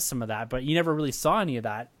to have some of that, but you never really saw any of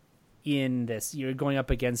that in this. You're going up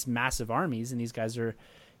against massive armies, and these guys are,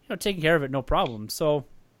 taking care of it, no problem. So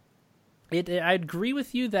I agree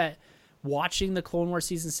with you that watching the Clone Wars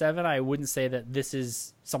Season 7, I wouldn't say that this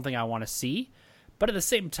is something I want to see. But at the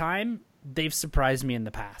same time, they've surprised me in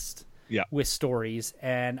the past with stories.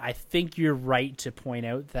 And I think you're right to point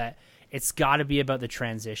out that it's got to be about the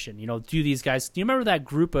transition. Do you remember that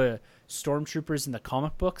group of stormtroopers in the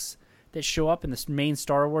comic books that show up in this main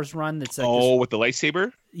Star Wars run? That's like with the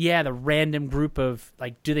lightsaber? Yeah, the random group of,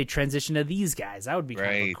 like, do they transition to these guys? That would be kind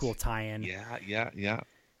of a cool tie-in. Yeah.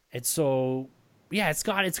 And so... yeah, it's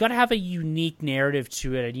got to have a unique narrative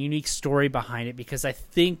to it, a unique story behind it, because I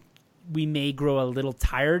think we may grow a little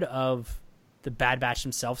tired of the Bad Batch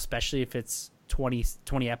himself, especially if it's 20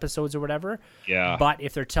 episodes or whatever. Yeah. But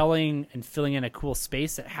if they're telling and filling in a cool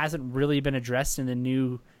space that hasn't really been addressed in the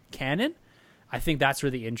new canon, I think that's where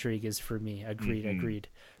the intrigue is for me. Agreed.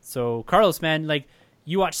 So Carlos, man, like,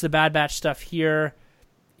 you watch the Bad Batch stuff here.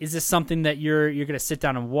 Is this something that you're going to sit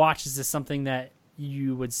down and watch? Is this something that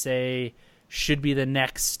you would say should be the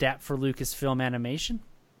next step for Lucasfilm Animation?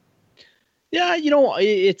 Yeah,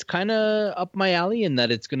 it's kind of up my alley in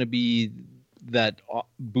that it's going to be that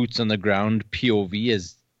boots on the ground POV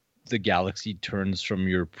as the galaxy turns from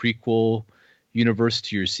your prequel universe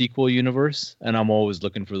to your sequel universe. And I'm always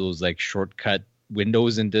looking for those like shortcut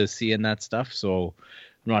windows into seeing that stuff. So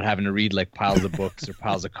I'm not having to read like piles of books or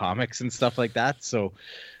piles of comics and stuff like that. So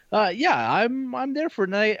I'm there for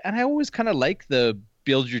it. And I always kind of like the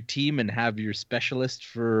build your team and have your specialist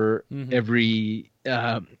for every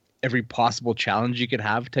possible challenge you could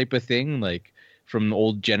have type of thing. Like from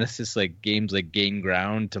old Genesis, like games like Gain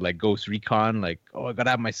Ground to like Ghost Recon, like, oh, I gotta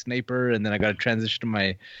have my sniper and then I gotta transition to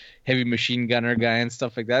my heavy machine gunner guy and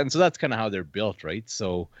stuff like that. And so that's kind of how they're built, right?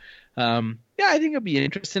 So I think it'll be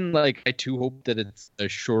interesting. Like, I too hope that it's a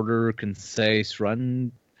shorter, concise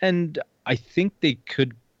run, and I think they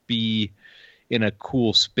could be in a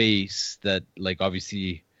cool space that, like,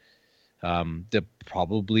 obviously they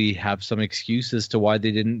probably have some excuse as to why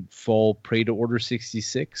they didn't fall prey to Order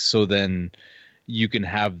 66. So then you can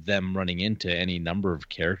have them running into any number of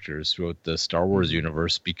characters throughout the Star Wars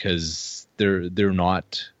universe because they're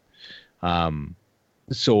not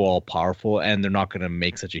so all powerful, and they're not going to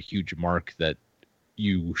make such a huge mark that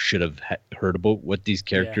you should have heard about what these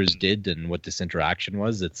characters did and what this interaction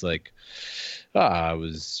was. It's like, I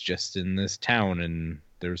was just in this town and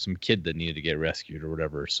there was some kid that needed to get rescued or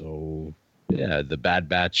whatever. So yeah, the Bad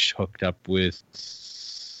Batch hooked up with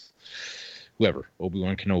whoever,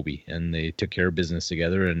 Obi-Wan Kenobi, and they took care of business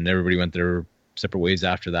together, and everybody went their separate ways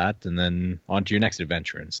after that, and then on to your next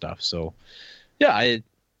adventure and stuff. So yeah, I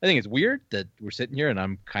think it's weird that we're sitting here and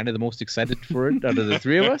I'm kind of the most excited for it out of the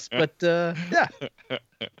three of us, but yeah,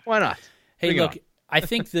 why not? Hey, look, I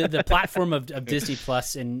think the platform of Disney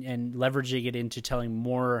Plus and leveraging it into telling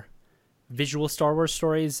more visual Star Wars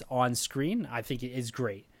stories on screen, I think it is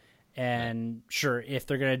great. And sure, if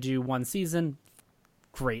they're going to do one season,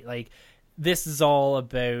 great. Like, this is all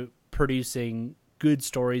about producing good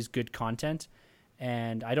stories, good content.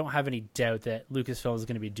 And I don't have any doubt that Lucasfilm is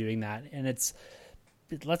going to be doing that. And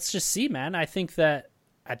let's just see, man. I think that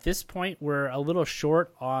at this point we're a little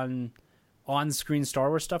short on-screen Star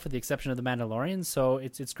Wars stuff, with the exception of The Mandalorian. So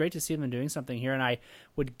it's great to see them doing something here. And I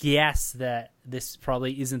would guess that this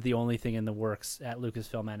probably isn't the only thing in the works at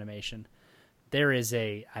Lucasfilm Animation. There is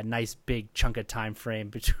a nice big chunk of time frame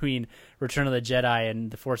between Return of the Jedi and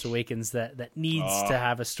The Force Awakens that needs to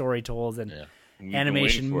have a story told, and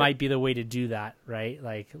animation might be the way to do that, right?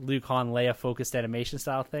 Like Luke, Han, Leia focused animation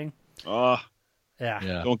style thing. Yeah.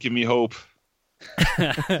 Don't give me hope.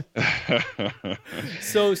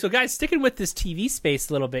 So guys, sticking with this TV space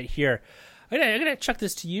a little bit here, I'm gonna chuck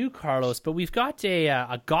this to you, Carlos. But we've got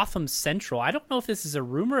a Gotham Central. I don't know if this is a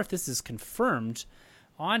rumor, if this is confirmed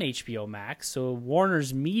on HBO Max. So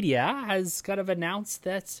Warner's Media has kind of announced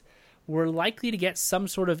that we're likely to get some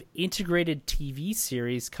sort of integrated TV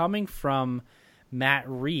series coming from Matt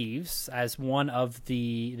Reeves as one of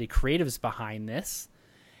the creatives behind this,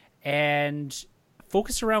 and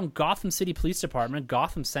focus around Gotham City Police Department,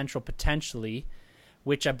 Gotham Central potentially,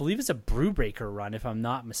 which I believe is a Brewbaker run, if I'm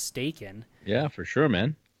not mistaken. Yeah, for sure,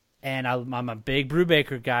 man. And I'm a big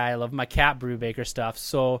Brewbaker guy. I love my cat Brewbaker stuff.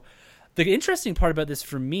 So the interesting part about this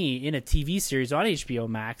for me in a TV series on HBO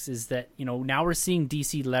Max is that, now we're seeing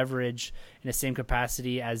DC leverage in the same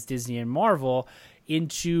capacity as Disney and Marvel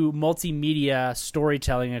into multimedia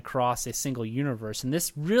storytelling across a single universe. And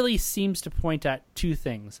this really seems to point at two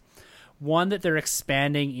things. One, that they're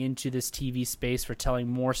expanding into this TV space for telling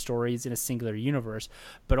more stories in a singular universe,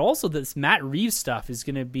 but also this Matt Reeves stuff is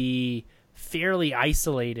going to be fairly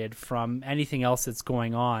isolated from anything else that's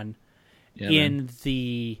going on in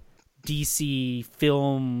the DC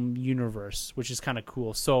film universe, which is kind of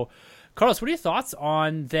cool. So, Carlos, what are your thoughts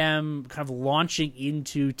on them kind of launching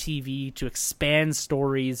into TV to expand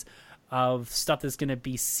stories of stuff that's going to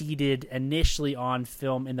be seeded initially on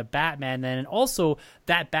film in the Batman, then, and also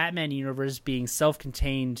that Batman universe being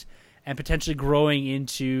self-contained and potentially growing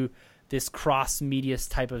into this cross-media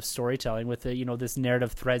type of storytelling with this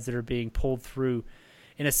narrative threads that are being pulled through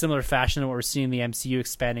in a similar fashion to what we're seeing the MCU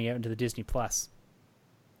expanding out into the Disney Plus.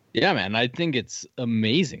 Yeah, man, I think it's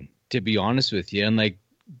amazing, to be honest with you. And like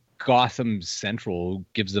Gotham Central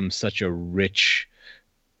gives them such a rich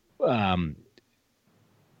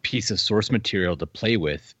piece of source material to play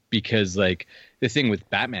with, because like the thing with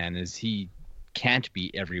Batman is he can't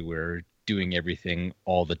be everywhere doing everything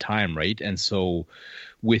all the time, right? And so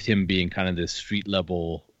with him being kind of this street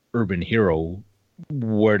level urban hero,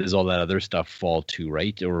 where does all that other stuff fall to,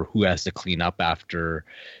 right? Or who has to clean up after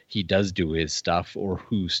he does do his stuff, or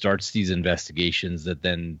who starts these investigations that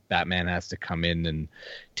then Batman has to come in and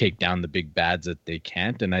take down the big bads that they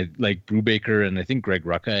can't. And I like Brubaker, and I think Greg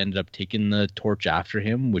Rucka ended up taking the torch after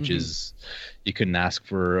him, which is, you couldn't ask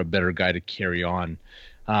for a better guy to carry on.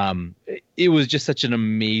 It was just such an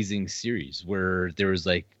amazing series where there was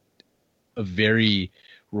like a very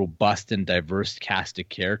robust and diverse cast of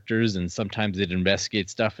characters, and sometimes they'd investigate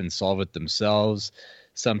stuff and solve it themselves.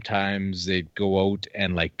 Sometimes they'd go out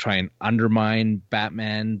and like try and undermine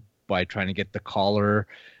Batman by trying to get the collar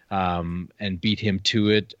and beat him to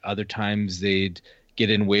it. Other times they'd get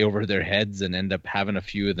in way over their heads and end up having a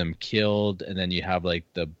few of them killed. And then you have like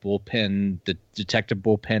the bullpen, the detective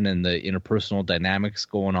bullpen, and the interpersonal dynamics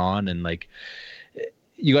going on. And like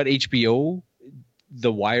you got HBO,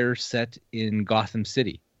 The Wire set in Gotham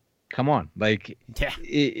City. Come on, like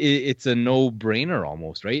it's a no-brainer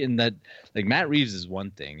almost, right? And that, like, Matt Reeves is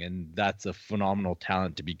one thing, and that's a phenomenal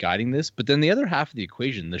talent to be guiding this. But then the other half of the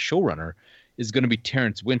equation, the showrunner, is going to be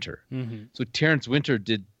Terrence Winter. So Terrence Winter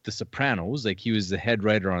did The Sopranos, like he was the head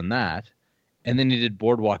writer on that, and then he did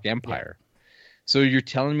Boardwalk Empire. So you're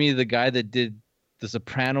telling me the guy that did The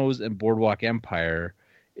Sopranos and Boardwalk Empire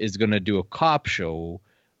is going to do a cop show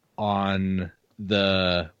on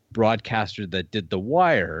the broadcaster that did The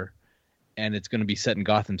Wire, and it's going to be set in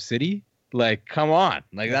Gotham City? Like, come on.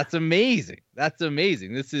 Like, that's amazing. That's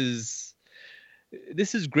amazing. This is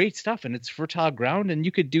great stuff, and it's fertile ground, and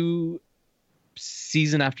you could do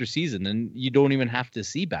season after season, and you don't even have to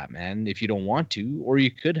see Batman if you don't want to, or you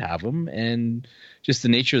could have him, and just the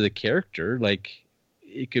nature of the character, like,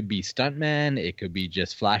 it could be stuntman, it could be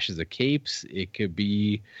just flashes of capes, it could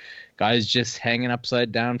be guys just hanging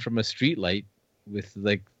upside down from a streetlight with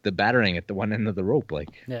like the batarang at the one end of the rope. Like,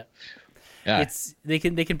 yeah. It's they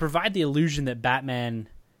can provide the illusion that Batman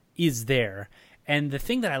is there. And the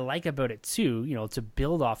thing that I like about it too, you know, to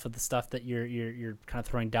build off of the stuff that you're kind of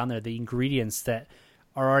throwing down there, the ingredients that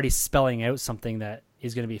are already spelling out something that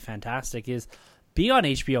is going to be fantastic, is be on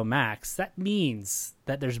HBO Max. That means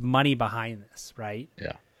that there's money behind this, right?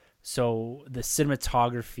 Yeah. So the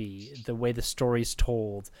cinematography, the way the story's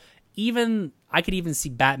told, even I could even see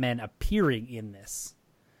Batman appearing in this.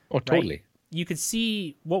 Oh, totally. Right? You could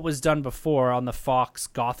see what was done before on the Fox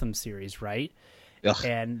Gotham series, right? Ugh.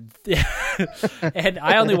 And and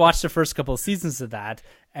I only watched the first couple of seasons of that,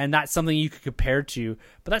 and that's something you could compare to.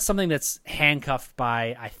 But that's something that's handcuffed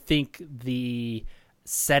by, I think, the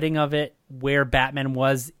setting of it, where Batman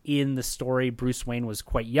was in the story. Bruce Wayne was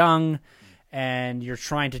quite young, and you're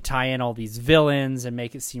trying to tie in all these villains and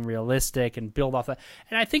make it seem realistic and build off that.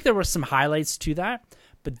 And I think there were some highlights to that.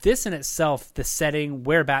 But this in itself, the setting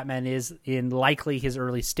where Batman is in likely his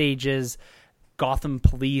early stages, Gotham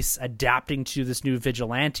police adapting to this new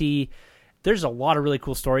vigilante, there's a lot of really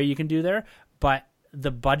cool story you can do there. But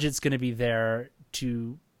the budget's going to be there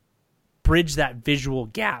to bridge that visual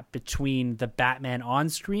gap between the Batman on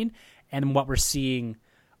screen and what we're seeing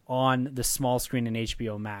on the small screen in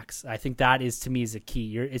HBO Max. I think that is, to me, is a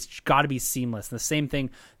key. It's got to be seamless. And the same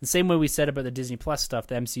thing, the same way we said about the Disney Plus stuff,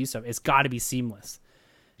 the MCU stuff, it's got to be seamless.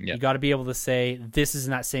 Yeah. You got to be able to say this is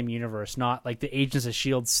in that same universe, not like the Agents of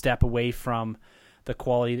S.H.I.E.L.D. step away from the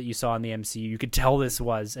quality that you saw in the MCU. You could tell this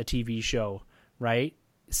was a TV show, right?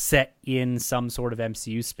 Set in some sort of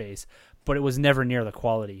MCU space, but it was never near the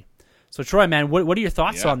quality. So Troy, man, what are your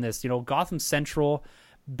thoughts on this? You know, Gotham Central,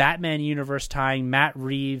 Batman universe tying, Matt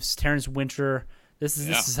Reeves, Terrence Winter. This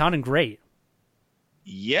is sounding great.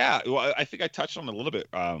 Yeah, well, I think I touched on it a little bit.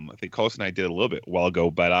 I think Coast and I did a little bit a while ago,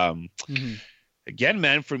 but again,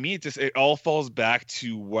 man, for me, it all falls back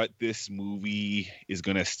to what this movie is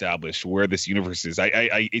going to establish, where this universe is.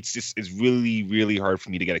 It's really, really hard for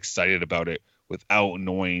me to get excited about it without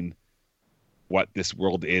knowing what this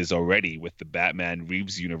world is already with the Batman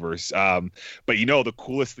Reeves universe. But you know, the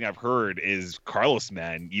coolest thing I've heard is Carlos,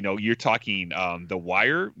 man. You know, you're talking The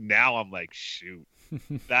Wire. Now I'm like, shoot,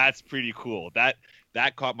 that's pretty cool.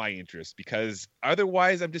 That caught my interest, because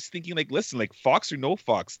otherwise I'm just thinking, like, listen, like, Fox or no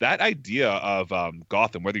Fox, that idea of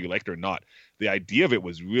Gotham, whether you like it or not, the idea of it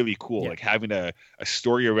was really cool. Like having a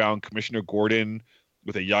story around Commissioner Gordon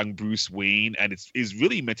with a young Bruce Wayne, and is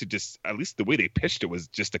really meant to just, at least the way they pitched it, was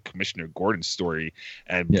just a Commissioner Gordon story,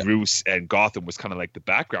 and Bruce and Gotham was kind of like the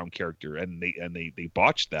background character, and they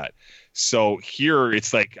botched that. So here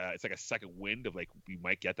it's like a second wind of, like, we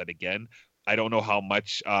might get that again. I don't know how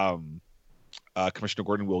much Commissioner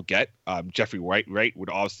Gordon will get. Jeffrey Wright would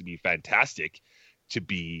obviously be fantastic to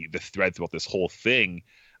be the thread throughout this whole thing.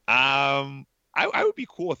 I would be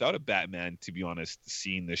cool without a Batman, to be honest,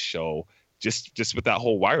 seeing this show. just with that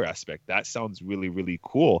whole wire aspect. That sounds really, really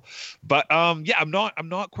cool. But yeah, I'm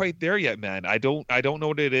not quite there yet, man. I don't know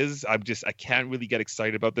what it is. I can't really get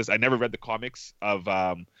excited about this. I never read the comics of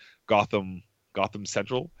Gotham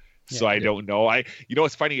Central. So I don't know.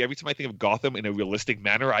 It's funny. Every time I think of Gotham in a realistic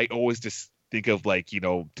manner, I always just think of like,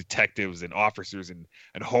 detectives and officers and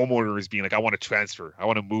homeowners being like, I want to transfer. I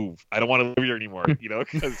want to move. I don't want to live here anymore.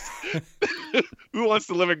 Because who wants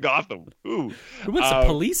to live in Gotham? Who wants the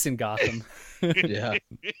police in Gotham? Yeah,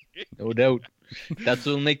 no doubt. That's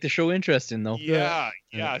what'll make the show interesting, though. Yeah.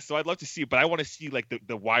 So I'd love to see it, but I want to see like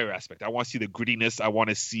the wire aspect. I want to see the grittiness. I want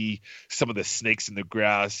to see some of the snakes in the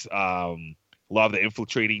grass. A lot of the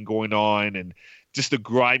infiltrating going on, and just the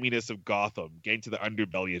griminess of Gotham, getting to the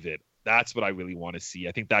underbelly of it. That's what I really want to see.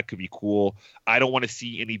 I think that could be cool. I don't want to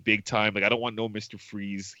see any big time. Like, I don't want no Mr.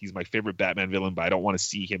 Freeze. He's my favorite Batman villain, but I don't want to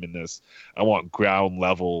see him in this. I want ground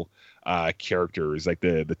level characters like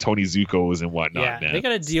the Tony Zuko's and whatnot. Yeah, man. They got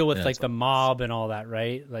to deal with like the mob and all that,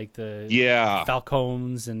 right? Like the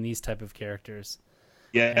Falcones and these type of characters.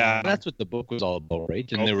 Yeah, and that's what the book was all about, right?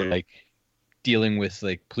 And they were like dealing with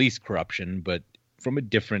like police corruption, but from a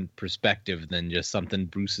different perspective than just something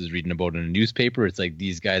Bruce is reading about in a newspaper. It's like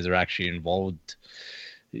these guys are actually involved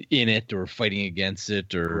in it or fighting against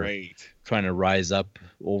it or trying to rise up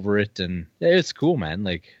over it. And it's cool, man.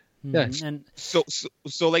 Like, yeah. And so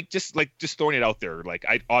like just throwing it out there. Like,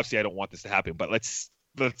 I don't want this to happen, but let's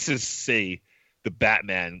just say the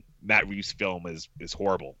Batman Matt Reeves film is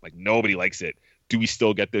horrible. Like, nobody likes it. Do we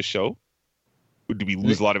still get this show? Do we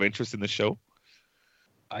lose a lot of interest in the show?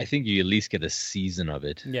 I think you at least get a season of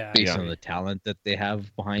it, based on the talent that they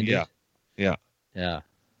have behind it. Yeah.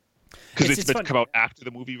 Because it's meant to come out after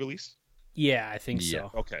the movie release. Yeah, I think so.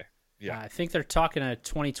 Okay. Yeah, I think they're talking a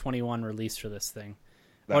 2021 release for this thing.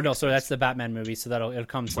 So that's the Batman movie, so it'll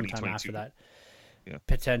come sometime after that. Yeah,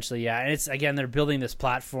 potentially. Yeah, and it's again they're building this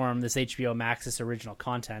platform, this HBO Max, this original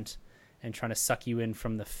content, and trying to suck you in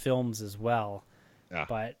from the films as well. Yeah.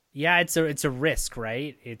 But yeah, it's a risk,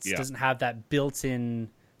 right? It doesn't have that built-in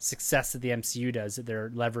success that the MCU does that they're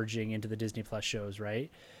leveraging into the Disney Plus shows, right?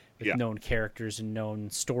 With known characters and known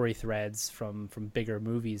story threads from bigger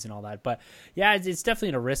movies and all that. But yeah, it's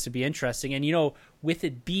definitely a risk to be interesting. And with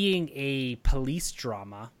it being a police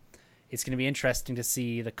drama, it's going to be interesting to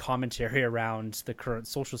see the commentary around the current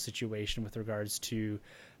social situation with regards to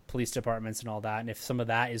police departments and all that, and if some of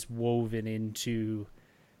that is woven into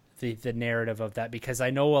the narrative of that, because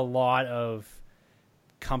I know a lot of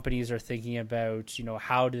companies are thinking about,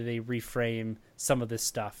 how do they reframe some of this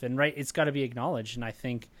stuff, and it's got to be acknowledged. And I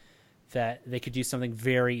think that they could do something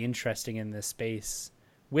very interesting in this space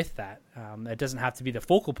with that. It doesn't have to be the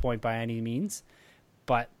focal point by any means,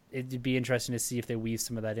 but it'd be interesting to see if they weave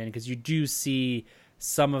some of that in, because you do see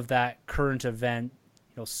some of that current event,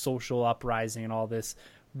 social uprising and all this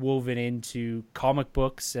woven into comic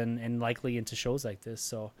books and likely into shows like this.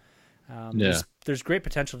 So there's great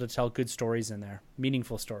potential to tell good stories in there,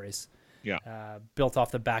 meaningful stories. Yeah. Built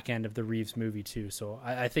off the back end of the Reeves movie too. So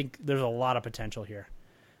I think there's a lot of potential here.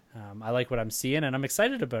 I like what I'm seeing, and I'm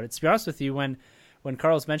excited about it. To be honest with you, when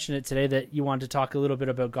Carl's mentioned it today that you wanted to talk a little bit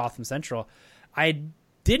about Gotham Central, I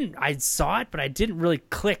saw it, but I didn't really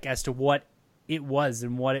click as to what it was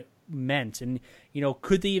and what it meant. And,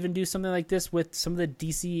 could they even do something like this with some of the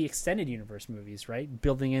DC Extended Universe movies, right?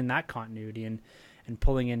 Building in that continuity and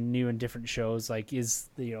pulling in new and different shows. Like, is,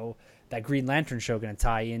 that Green Lantern show going to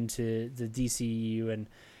tie into the DCU, and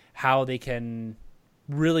how they can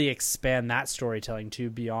really expand that storytelling too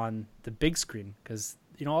beyond the big screen? Because,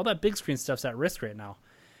 all that big screen stuff's at risk right now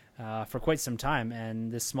for quite some time. And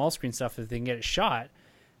this small screen stuff, if they can get it shot,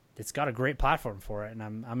 it's got a great platform for it, and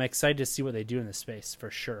I'm excited to see what they do in this space for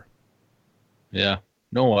sure. Yeah.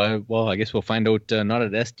 No, I guess we'll find out not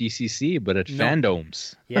at SDCC, but at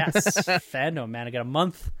Fandoms. Yes, Fandom, man. I got a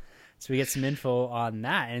month, so we get some info on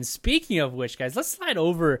that. And speaking of which, guys, let's slide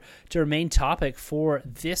over to our main topic for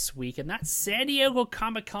this week, and that's San Diego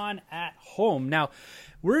Comic-Con at home. Now,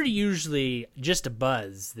 we're usually just a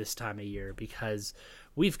buzz this time of year because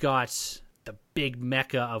we've got the big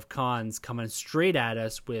mecca of cons coming straight at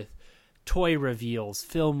us with toy reveals,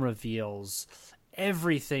 film reveals,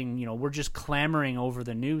 everything. We're just clamoring over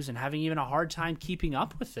the news and having even a hard time keeping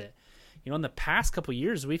up with it. In the past couple of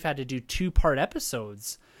years, we've had to do 2-part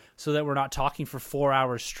episodes so that we're not talking for 4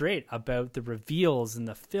 hours straight about the reveals and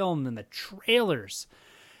the film and the trailers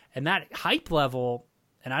and that hype level.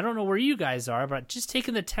 And I don't know where you guys are, but just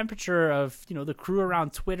taking the temperature of, the crew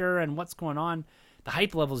around Twitter and what's going on, the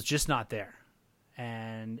hype level is just not there.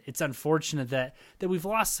 And it's unfortunate that we've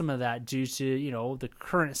lost some of that due to, the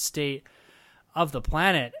current state of the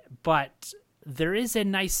planet. But there is a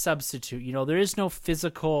nice substitute. You know, there is no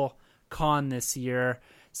physical con this year.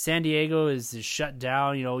 San Diego is shut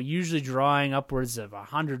down, you know, usually drawing upwards of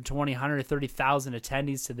 120, 130,000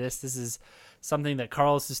 attendees to this. This is something that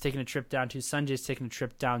Carlos is taking a trip down to, Sanjay's taking a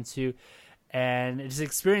trip down to, and it's an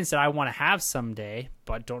experience that I want to have someday,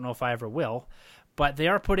 but don't know if I ever will. But they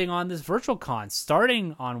are putting on this virtual con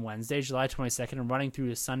starting on Wednesday, July 22nd, and running through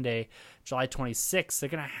to Sunday, July 26th. They're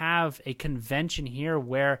going to have a convention here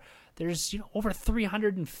where there's, you know, over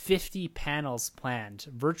 350 panels planned,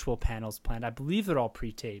 virtual panels planned. I believe they're all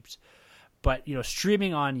pre-taped, but, you know,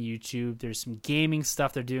 streaming on YouTube. There's some gaming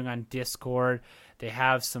stuff they're doing on Discord. They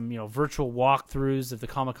have some, you know, virtual walkthroughs of the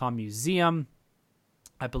Comic-Con Museum.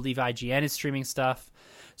 I believe IGN is streaming stuff.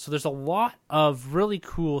 So there's a lot of really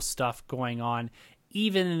cool stuff going on,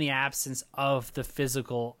 even in the absence of the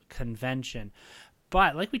physical convention.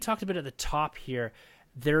 But like we talked about at the top here,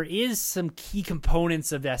 there is some key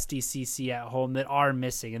components of SDCC at home that are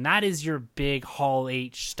missing, and that is your big Hall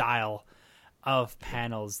H style of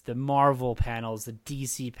panels, the Marvel panels, the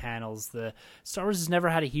DC panels. The Star Wars has never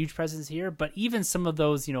had a huge presence here, but even some of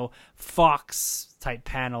those, you know, Fox type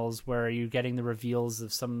panels where you're getting the reveals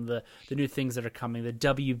of some of the new things that are coming, the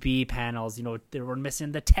WB panels, you know, they were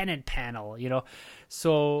missing the Tenet panel, you know.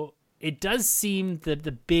 So it does seem that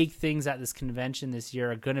the big things at this convention this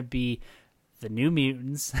year are going to be the New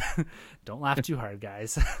Mutants. Don't laugh too hard,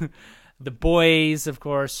 guys. The Boys, of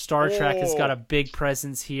course. Star Trek has got a big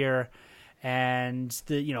presence here. And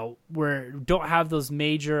the, you know, we don't have those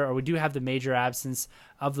major, or we do have the major absence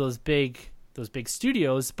of those big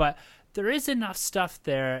studios, but there is enough stuff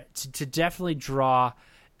there to definitely draw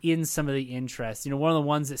in some of the interest. You know, one of the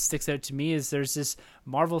ones that sticks out to me is there's this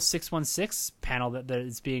Marvel 616 panel that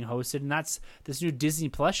is being hosted, and that's this new Disney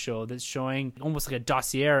Plus show that's showing almost like a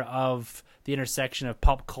dossier of the intersection of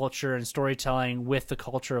pop culture and storytelling with the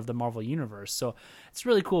culture of the Marvel Universe. So it's a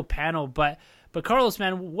really cool panel. But Carlos,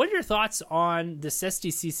 man, what are your thoughts on this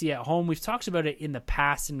SDCC at home? We've talked about it in the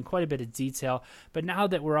past in quite a bit of detail, but now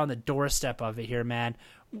that we're on the doorstep of it here, man,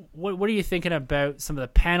 what are you thinking about some of the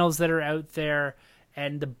panels that are out there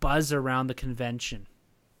and the buzz around the convention?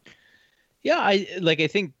 Yeah, I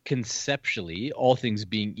think conceptually, all things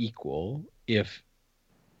being equal, if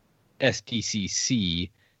SDCC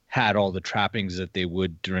had all the trappings that they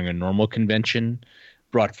would during a normal convention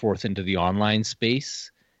brought forth into the online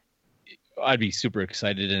space, I'd be super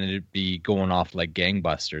excited and it'd be going off like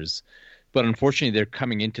gangbusters. But unfortunately, they're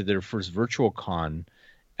coming into their first virtual con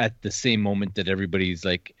at the same moment that everybody's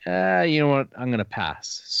like, you know what, I'm going to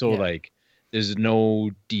pass. So like, there's no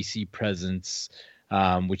DC presence,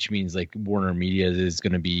 which means like Warner Media is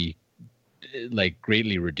going to be like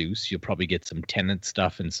greatly reduced. You'll probably get some Tenet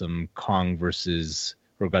stuff and some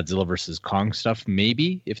Godzilla versus Kong stuff,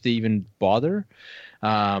 maybe, if they even bother.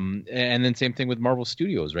 And then same thing with Marvel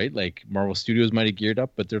Studios, right? Like Marvel Studios might have geared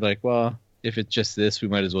up, but they're like, well, if it's just this, we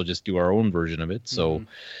might as well just do our own version of it. So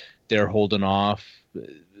they're holding off.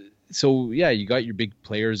 So yeah, you got your big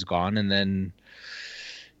players gone, and then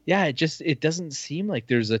it doesn't seem like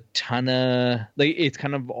there's a ton of, like, it's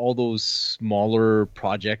kind of all those smaller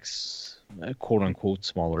projects, quote unquote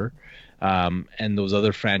smaller, and those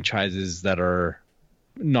other franchises that are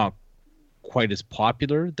not quite as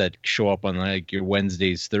popular that show up on like your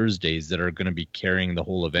Wednesdays, Thursdays that are going to be carrying the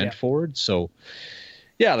whole event forward. So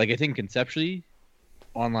yeah, like I think conceptually,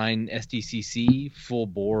 online SDCC, full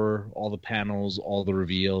bore, all the panels, all the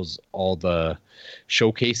reveals, all the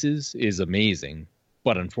showcases is amazing.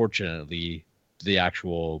 But unfortunately, the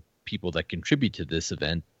actual people that contribute to this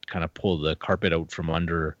event kind of pull the carpet out from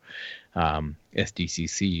under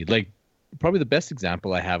SDCC. Like probably the best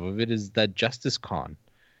example I have of it is that Justice Con,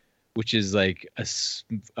 which is like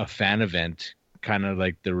a fan event, kind of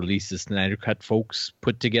like the Release the Snyder Cut folks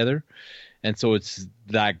put together. And so it's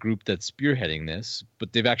that group that's spearheading this,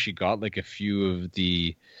 but they've actually got like a few of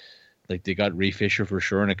the, like they got Ray Fisher for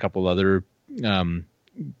sure and a couple other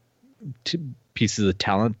pieces of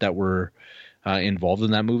talent that were involved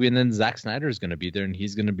in that movie. And then Zack Snyder is going to be there, and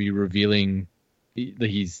he's going to be revealing,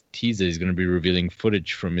 he's going to be revealing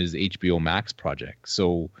footage from his HBO Max project.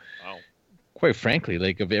 So quite frankly,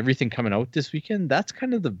 like of everything coming out this weekend, that's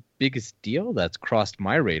kind of the biggest deal that's crossed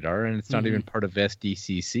my radar, and it's not even part of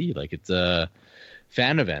SDCC. Like it's a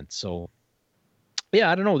fan event. So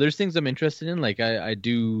yeah, I don't know. There's things I'm interested in. Like I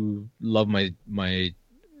do love my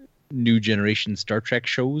new generation Star Trek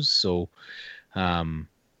shows. So I'm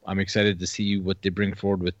excited to see what they bring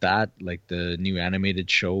forward with that, like the new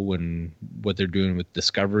animated show and what they're doing with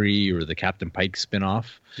Discovery or the Captain Pike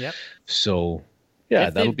spinoff. Yep. So yeah,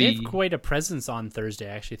 that'll be. They have quite a presence on Thursday,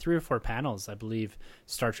 actually. 3 or 4 panels, I believe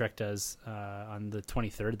Star Trek does on the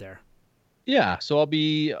 23rd there. Yeah, so I'll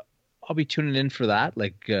be tuning in for that.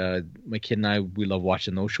 Like my kid and I, we love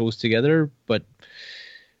watching those shows together. But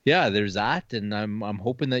yeah, there's that, and I'm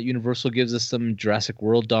hoping that Universal gives us some Jurassic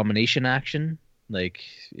World domination action. Like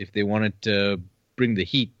if they wanted to bring the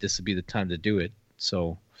heat, this would be the time to do it.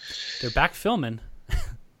 So They're back filming.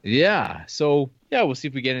 yeah, so yeah, we'll see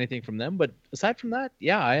if we get anything from them. But aside from that,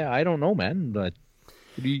 yeah, I don't know, man. But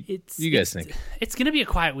what do you guys think? It's going to be a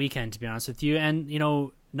quiet weekend, to be honest with you, and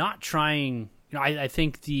not trying. I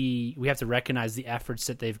think we have to recognize the efforts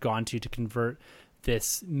that they've gone to convert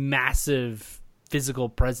this massive physical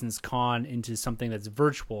presence con into something that's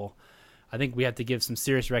virtual. I think we have to give some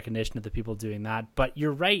serious recognition to the people doing that. But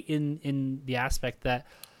you're right in the aspect that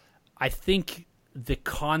I think the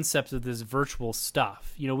concept of this virtual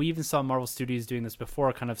stuff, we even saw Marvel Studios doing this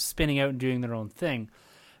before, kind of spinning out and doing their own thing.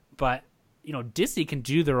 But, Disney can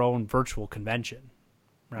do their own virtual convention,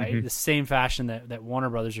 right? Mm-hmm. The same fashion that Warner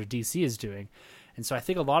Brothers or DC is doing. And so I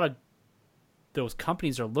think a lot of those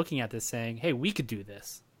companies are looking at this saying, hey, we could do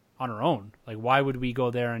this on our own. Like, why would we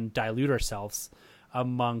go there and dilute ourselves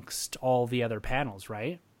amongst all the other panels,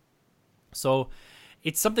 right? So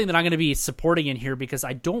it's something that I'm going to be supporting in here because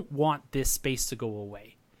I don't want this space to go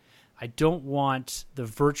away. I don't want the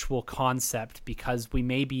virtual concept because we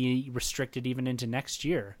may be restricted even into next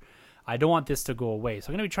year. I don't want this to go away. So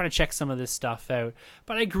I'm going to be trying to check some of this stuff out.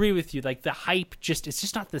 But I agree with you. Like the hype it's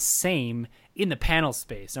just not the same in the panel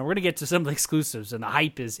space. Now we're going to get to some of the exclusives, and the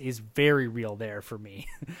hype is very real there for me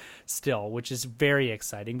still, which is very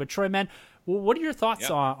exciting. But Troy, man, what are your thoughts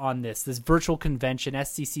on this virtual convention,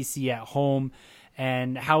 SDCC at home,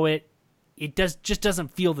 and how it just doesn't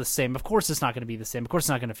feel the same? Of course it's not going to be the same. Of course it's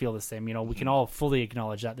not going to feel the same. We can all fully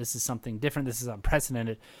acknowledge that this is something different. This is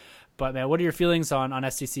unprecedented. But man, what are your feelings on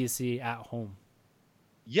SDCC at home?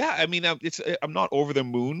 Yeah, I mean, I'm not over the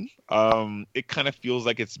moon. It kind of feels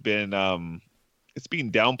like it's being downplayed.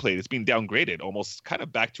 It's being downgraded, almost kind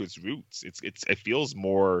of back to its roots. It feels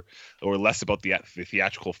more or less about the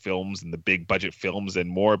theatrical films and the big budget films, and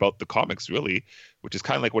more about the comics, really, which is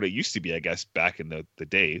kind of like what it used to be, I guess, back in the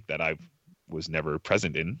day that I was never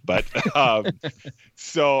present in. But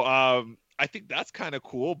I think that's kind of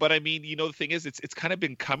cool. But I mean, the thing is, it's kind of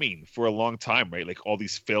been coming for a long time, right? Like all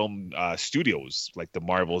these film studios, like the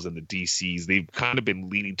Marvels and the DCs, they've kind of been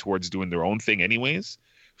leaning towards doing their own thing anyways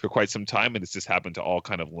for quite some time. And it's just happened to all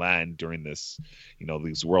kind of land during this,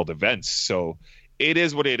 these world events. So it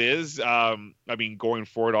is what it is. I mean, going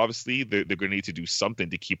forward, obviously, they're going to need to do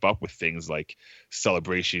something to keep up with things like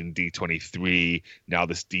Celebration, D23, now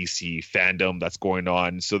this DC fandom that's going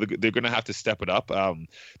on. So they're going to have to step it up.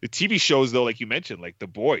 The TV shows, though, like you mentioned, like The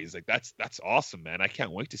Boys, like that's awesome, man. I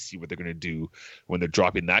can't wait to see what they're going to do when they're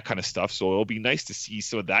dropping that kind of stuff. So it'll be nice to see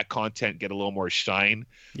some of that content get a little more shine.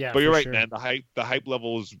 Yeah, but you're right, man. The hype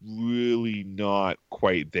level is really not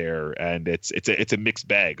quite there, and it's a mixed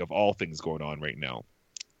bag of all things going on right now.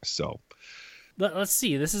 So let's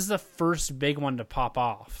see. This is the first big one to pop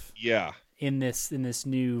off. Yeah. In this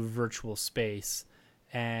new virtual space,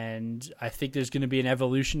 and I think there's going to be an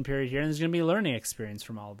evolution period here, and there's going to be a learning experience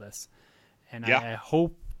from all of this. And I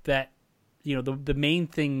hope that the main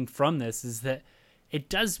thing from this is that it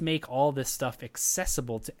does make all this stuff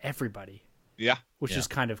accessible to everybody. Yeah. Which is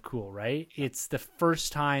kind of cool, right? It's the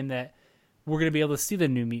first time that we're going to be able to see the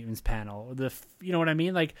New Mutants panel. You know what I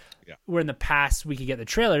mean? Like, where in the past we could get the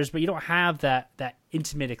trailers, but you don't have that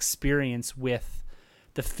intimate experience with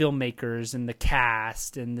the filmmakers and the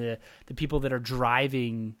cast and the people that are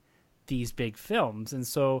driving these big films. And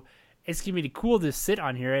so it's going to be cool to sit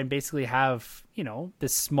on here and basically have,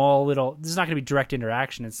 this small little, this is not going to be direct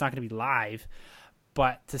interaction. It's not going to be live,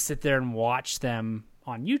 but to sit there and watch them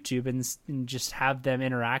on YouTube and just have them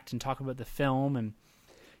interact and talk about the film and,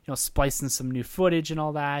 splice in some new footage and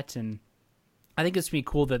all that. And I think it's going to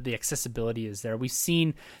be cool that the accessibility is there. We've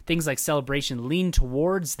seen things like Celebration lean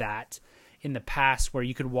towards that in the past, where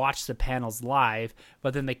you could watch the panels live,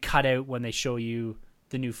 but then they cut out when they show you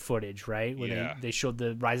the new footage, right? When they showed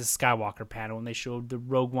the Rise of Skywalker panel, and they showed the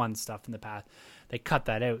Rogue One stuff in the past. They cut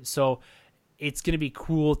that out. So it's going to be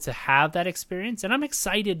cool to have that experience, and I'm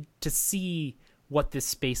excited to see what this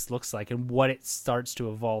space looks like and what it starts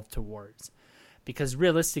to evolve towards. Because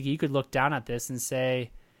realistically, you could look down at this and say,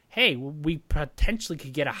 hey, we potentially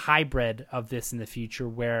could get a hybrid of this in the future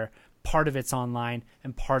where part of it's online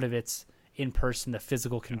and part of it's in person, the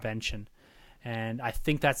physical convention. And I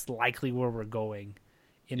think that's likely where we're going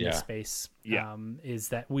in this space, is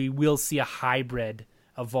that we will see a hybrid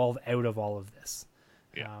evolve out of all of this.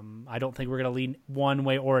 I don't think we're going to lean one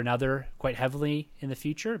way or another quite heavily in the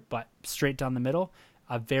future, but straight down the middle,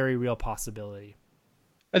 a very real possibility.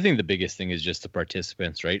 I think the biggest thing is just the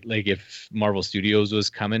participants, right? Like if Marvel Studios was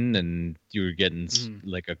coming and you were getting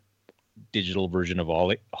like a digital version of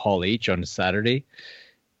Hall H on a Saturday,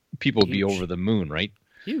 people would be over the moon, right?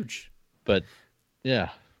 Huge. But yeah.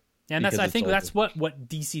 And I think that's what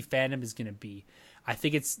DC fandom is going to be. I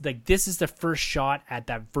think it's like this is the first shot at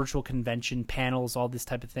that virtual convention, panels, all this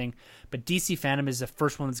type of thing. But DC fandom is the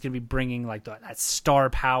first one that's going to be bringing like that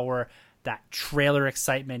star power, that trailer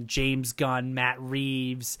excitement, James Gunn, Matt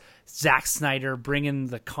Reeves, Zack Snyder, bringing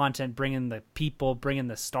the content, bringing the people, bringing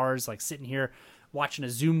the stars, like sitting here watching a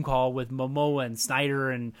Zoom call with Momoa and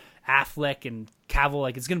Snyder and Affleck and Cavill.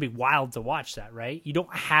 Like, it's going to be wild to watch that, right? You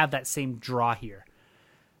don't have that same draw here.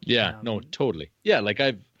 Yeah, no, totally. Yeah, like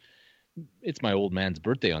it's my old man's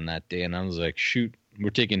birthday on that day, and I was like, shoot, we're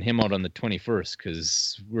taking him out on the 21st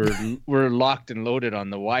because we're locked and loaded on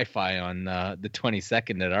the Wi-Fi on the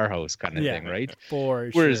 22nd at our house, kind of thing, right?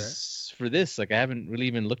 Whereas for this, like, I haven't really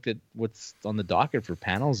even looked at what's on the docket for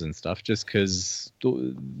panels and stuff, just because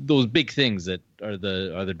those big things that are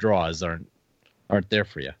the draws aren't there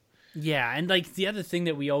for you. Yeah, and like the other thing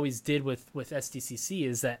that we always did with SDCC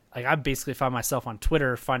is that like I basically find myself on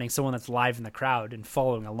Twitter finding someone that's live in the crowd and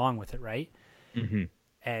following along with it, right? Mm-hmm.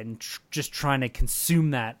 And just trying to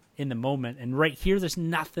consume that in the moment. And right here, there's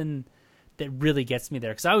nothing that really gets me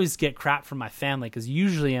there because I always get crap from my family because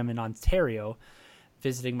usually I'm in Ontario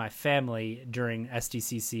visiting my family during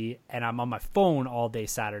SDCC, and I'm on my phone all day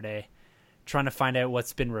Saturday trying to find out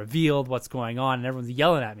what's been revealed, what's going on, and everyone's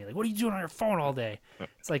yelling at me like, what are you doing on your phone all day?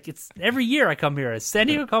 It's like, it's every year I come here. It's San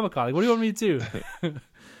Diego Comic-Con. Like, what do you want me to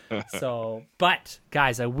do? So, but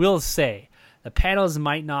guys, I will say the panels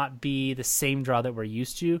might not be the same draw that we're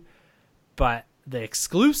used to, but the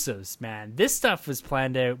exclusives, man, this stuff was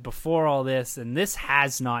planned out before all this, and this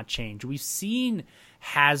has not changed. We've seen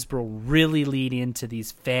Hasbro really lead into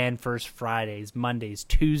these Fan First Fridays, Mondays,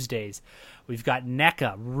 Tuesdays. We've got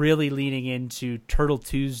NECA really leaning into Turtle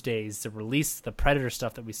Tuesdays, the release the Predator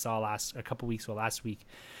stuff that we saw last week.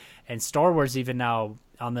 And Star Wars even now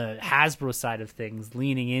on the Hasbro side of things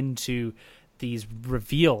leaning into these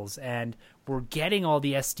reveals. And we're getting all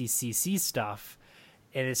the SDCC stuff,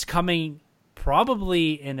 and it's coming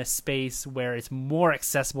probably in a space where it's more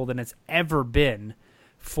accessible than it's ever been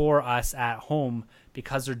for us at home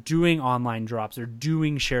because they're doing online drops, they're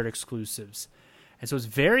doing shared exclusives. And so it's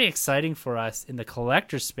very exciting for us in the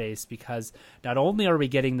collector space because not only are we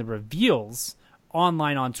getting the reveals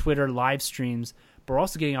online on Twitter, live streams, but we're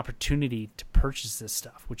also getting opportunity to purchase this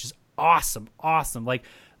stuff, which is awesome. Like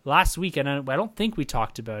last week, and I don't think we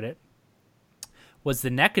talked about it, was the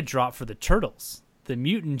NECA drop for the Turtles, the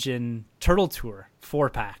Mutagen Turtle Tour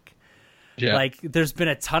 4-pack. Yeah. Like, there's been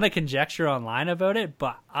a ton of conjecture online about it,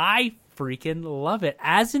 but I freaking love it.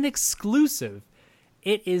 As an exclusive,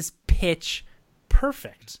 it is pitch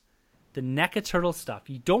perfect. The NECA Turtle stuff.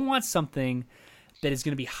 You don't want something that is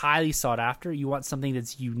going to be highly sought after. You want something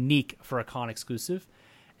that's unique for a con exclusive,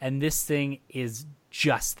 and this thing is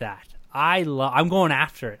just that. I'm going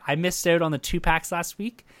after it. I missed out on the 2-packs last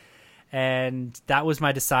week, and that was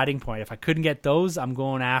my deciding point. If I couldn't get those, I'm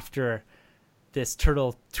going after this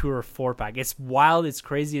Turtle Tour 4-pack. It's wild, it's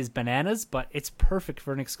crazy as bananas, but it's perfect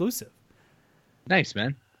for an exclusive. Nice,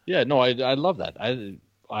 man. Yeah, no, I love that.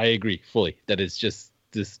 I agree fully that it's just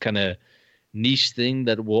this kind of niche thing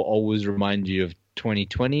that will always remind you of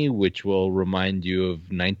 2020, which will remind you of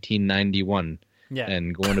 1991. Yeah.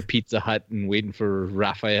 And going to Pizza Hut and waiting for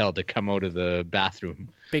Raphael to come out of the bathroom.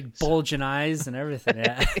 Big bulging eyes and everything.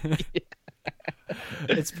 Yeah.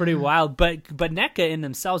 It's pretty wild. But NECA in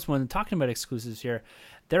themselves, when talking about exclusives here,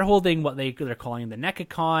 they're holding what they're calling the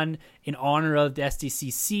NECACon in honor of the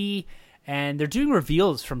SDCC. And they're doing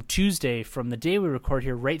reveals from Tuesday, from the day we record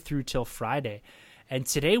here, right through till Friday. And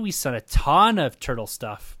today we saw a ton of Turtle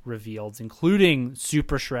stuff revealed, including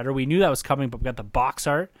Super Shredder. We knew that was coming, but we got the box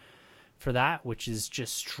art for that, which is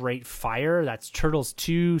just straight fire. That's Turtles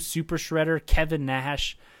 2, Super Shredder, Kevin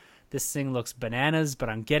Nash. This thing looks bananas, but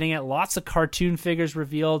I'm getting it. Lots of cartoon figures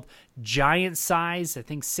revealed. Giant size, I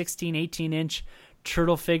think 16, 18-inch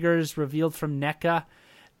turtle figures revealed from NECA.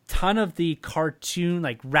 Ton of the cartoon,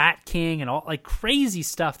 like Rat King and all, like crazy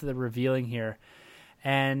stuff that they're revealing here.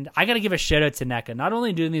 And I got to give a shout out to NECA, not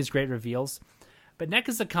only doing these great reveals, but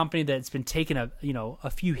NECA's a company that's been taking a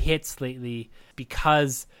few hits lately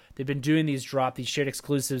because they've been doing these shared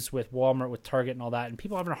exclusives with Walmart, with Target and all that, and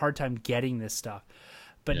people are having a hard time getting this stuff.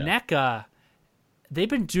 But yeah. NECA, they've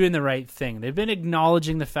been doing the right thing. They've been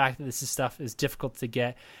acknowledging the fact that this stuff is difficult to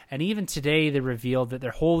get. And even today, they revealed that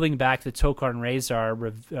they're holding back the Tokar and Razor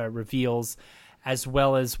reveals, as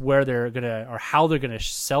well as where they're going to, or how they're going to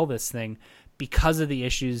sell this thing, because of the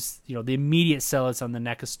issues, the immediate sellouts on the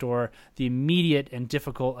NECA store, the immediate and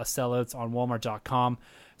difficult sellouts on Walmart.com.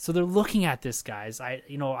 So they're looking at this, guys. I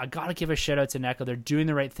got to give a shout out to NECA. They're doing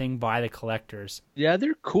the right thing by the collectors. Yeah,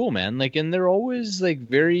 they're cool, man. Like, and they're always like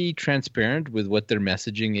very transparent with what their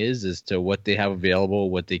messaging is as to what they have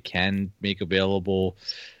available, what they can make available,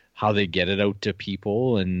 how they get it out to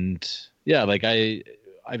people. And yeah, like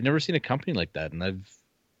I've never seen a company like that, and I've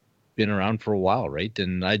been around for a while, right?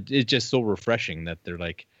 And it's just so refreshing that they're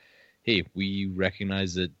like, hey, we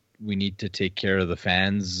recognize that we need to take care of the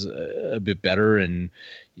fans a bit better, and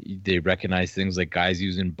they recognize things like guys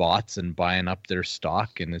using bots and buying up their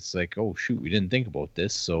stock, and it's like, oh shoot, we didn't think about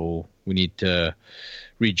this, so we need to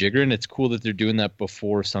rejigger. And it's cool that they're doing that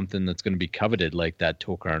before something that's going to be coveted like that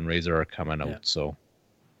Tokar and Razor are coming out. Yeah. So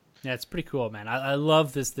yeah, it's pretty cool, man. I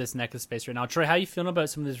love this NECA space right now. Troy, how you feeling about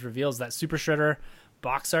some of these reveals? That Super Shredder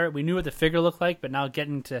box art, we knew what the figure looked like, but now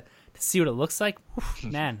getting to see what it looks like,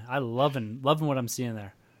 man, I loving what I'm seeing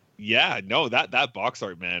there. Yeah, no, that box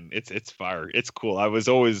art, man, it's fire. It's cool. I was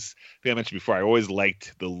always, I think I mentioned before, I always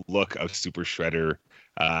liked the look of Super Shredder.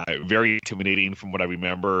 Very intimidating from what I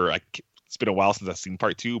remember. It's been a while since I've seen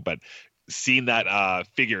part 2, but seeing that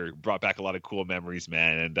figure brought back a lot of cool memories,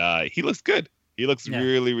 man. And he looks good. He looks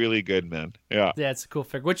really, really good, man. Yeah. Yeah, it's a cool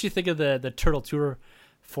figure. What do you think of the Turtle Tour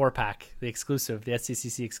 4-pack, the exclusive, the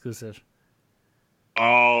SDCC exclusive?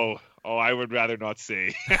 Oh, I would rather not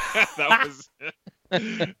say. That was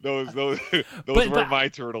those were my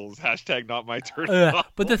turtles. # not my turtle.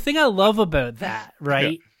 But the thing I love about that,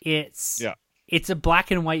 right? It's a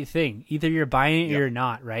black and white thing. Either you're buying it or you're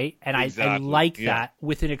not, right? And exactly. I like that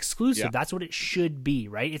with an exclusive. Yeah. That's what it should be,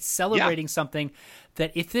 right? It's celebrating something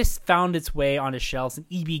that if this found its way onto shelves in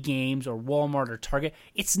EB Games or Walmart or Target,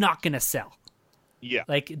 it's not going to sell. Yeah.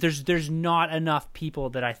 Like there's not enough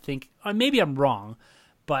people that I think, or maybe I'm wrong,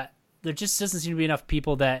 but there just doesn't seem to be enough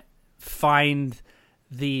people that find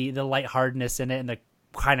the lightheartedness in it and the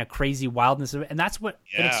kind of crazy wildness of it. And that's what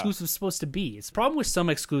an exclusive is supposed to be. It's the problem with some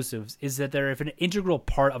exclusives is that they're an integral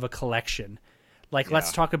part of a collection. Like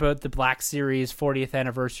let's talk about the Black Series 40th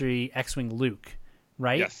anniversary X-Wing Luke,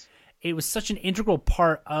 right? Yes. It was such an integral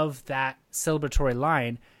part of that celebratory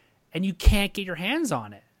line, and you can't get your hands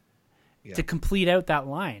on it to complete out that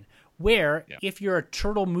line. Where if you're a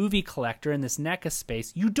turtle movie collector in this NECA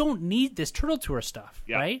space, you don't need this Turtle Tour stuff,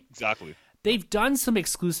 right? Exactly. They've done some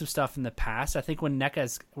exclusive stuff in the past. I think when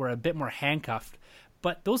NECAs were a bit more handcuffed,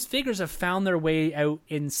 but those figures have found their way out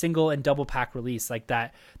in single and double pack release, like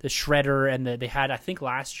that, the Shredder, and they had, I think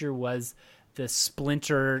last year was the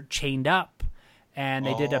Splinter chained up, and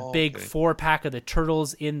they did a big 4-pack of the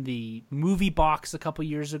Turtles in the movie box a couple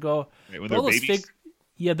years ago. Right, when they're babies?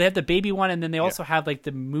 Yeah, they have the baby one, and then they also have like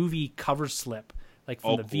the movie cover slip, like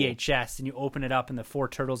from the VHS, and you open it up and the 4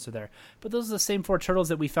 turtles are there. But those are the same 4 turtles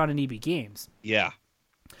that we found in EB Games. Yeah.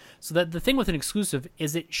 So that the thing with an exclusive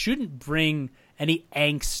is it shouldn't bring any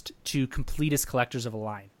angst to completist collectors of a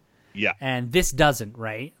line. Yeah. And this doesn't,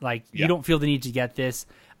 right? Like you don't feel the need to get this.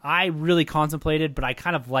 I really contemplated, but I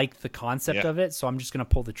kind of like the concept of it, so I'm just going to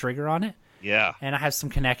pull the trigger on it. Yeah. And I have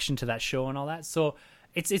some connection to that show and all that. So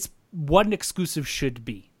it's what an exclusive should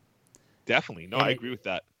be. Definitely. No, I agree with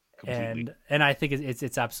that completely. And I think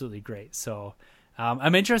it's absolutely great. So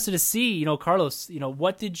I'm interested to see, Carlos,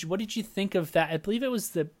 what did you think of that? I believe it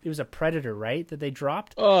was a Predator, right? That they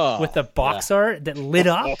dropped with the box art that lit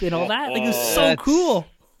up and all that. Like it was so cool.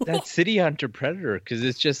 That City Hunter Predator, because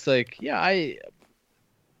it's just like, I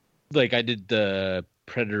did the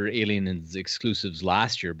Predator Aliens exclusives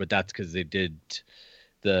last year, but that's because they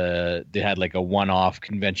had like a one-off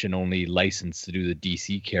convention only license to do the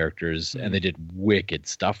DC characters, and they did wicked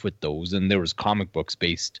stuff with those, and there was comic books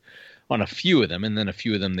based on a few of them, and then a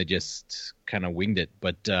few of them they just kind of winged it.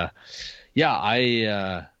 But that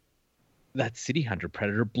City Hunter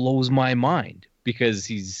Predator blows my mind because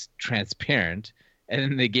he's transparent, and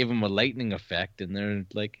then they gave him a lightning effect, and they're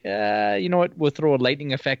like, you know what, we'll throw a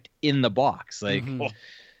lightning effect in the box. Like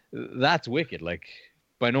that's wicked. Like,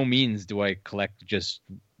 by no means do I collect just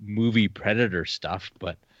movie Predator stuff,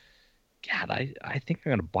 but God, I think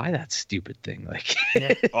I'm gonna buy that stupid thing. Like,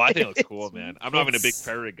 I think it looks cool, man. I'm not even a big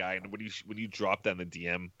Predator guy, and when you dropped that in the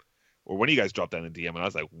DM, or when you guys dropped that in the DM, and I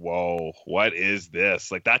was like, whoa, what is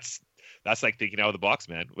this? Like that's like thinking out of the box,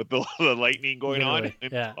 man, with the lightning going on in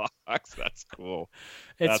the box. That's cool.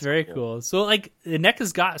 It's very cool. So like the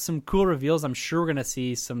NECA's got some cool reveals. I'm sure we're gonna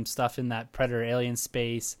see some stuff in that Predator Alien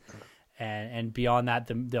space. And beyond that,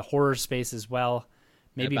 the horror space as well.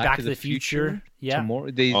 Maybe Back to the Future. Yeah.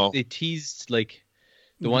 Tomorrow. They teased like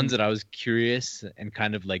the ones that I was curious and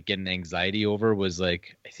kind of like getting anxiety over was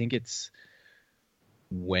like, I think it's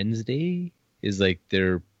Wednesday is like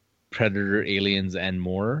their Predator, Aliens, and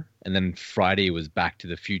more, and then Friday was Back to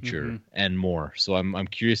the Future and more. So I'm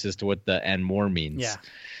curious as to what the and more means.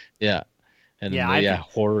 Yeah. And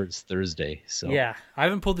horror is Thursday. So yeah, I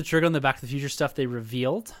haven't pulled the trigger on the Back to the Future stuff they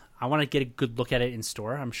revealed. I want to get a good look at it in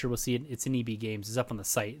store. I'm sure we'll see it. It's in EB Games. It's up on the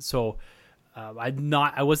site. So I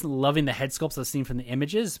wasn't loving the head sculpts I've seen from the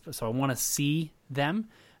images, so I want to see them.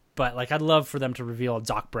 But like, I'd love for them to reveal a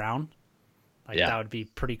Doc Brown. That would be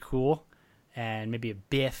pretty cool. And maybe a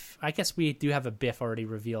Biff. I guess we do have a Biff already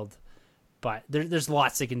revealed. But there's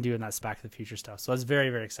lots they can do in that Back to the Future stuff. So that's very,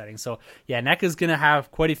 very exciting. So, yeah, NECA's going to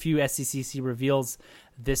have quite a few SDCC reveals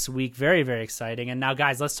this week. Very, very exciting. And now,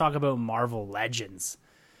 guys, let's talk about Marvel Legends.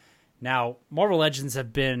 Now, Marvel Legends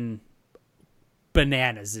have been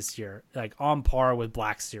bananas this year, like on par with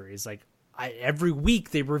Black Series. Like, every week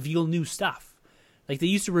they reveal new stuff. Like, they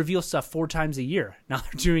used to reveal stuff 4 times a year. Now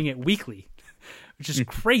they're doing it weekly, which is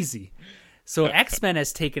crazy. So X-Men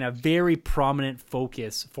has taken a very prominent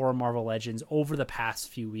focus for Marvel Legends over the past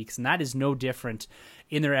few weeks, and that is no different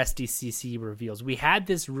in their SDCC reveals. We had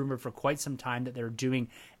this rumor for quite some time that they're doing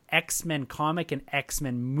X-Men comic and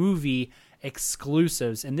X-Men movie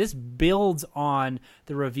exclusives, and this builds on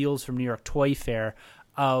the reveals from New York Toy Fair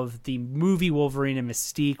of the movie Wolverine and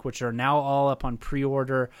Mystique, which are now all up on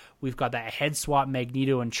pre-order. We've got that head swap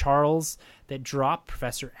Magneto and Charles that dropped,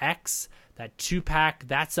 Professor X. That 2-pack,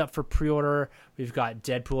 that's up for pre-order. We've got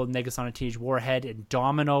Deadpool, Negasonic Teenage Warhead, and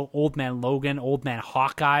Domino, Old Man Logan, Old Man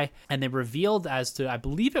Hawkeye. And they revealed as to, I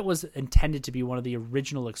believe it was intended to be one of the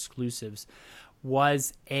original exclusives,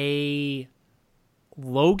 was a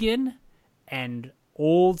Logan and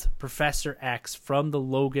old Professor X from the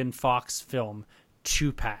Logan Fox film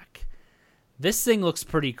 2-pack. This thing looks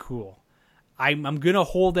pretty cool. I'm going to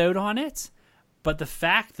hold out on it, but the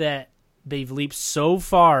fact that they've leaped so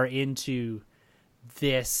far into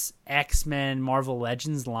this X-Men Marvel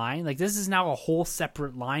Legends line. Like, this is now a whole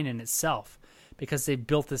separate line in itself because they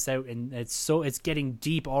built this out, and it's getting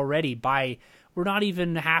deep already. We're not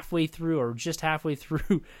even halfway through or just halfway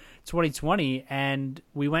through 2020, and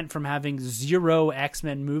we went from having 0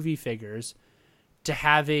 X-Men movie figures to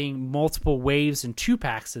having multiple waves and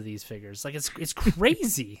 2-packs of these figures. Like, it's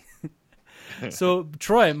crazy. So,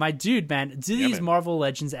 Troy, my dude, man, these Marvel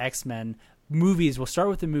Legends X-Men movies, we'll start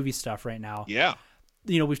with the movie stuff right now. Yeah.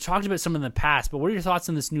 You know, we've talked about some in the past, but what are your thoughts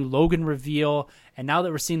on this new Logan reveal? And now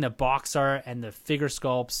that we're seeing the box art and the figure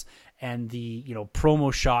sculpts and the,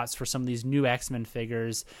 promo shots for some of these new X-Men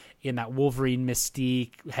figures in that Wolverine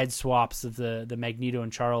Mystique head swaps of the Magneto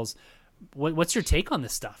and Charles, what's your take on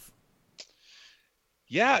this stuff?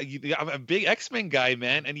 Yeah, I'm a big X-Men guy,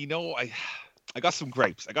 man. And, I got some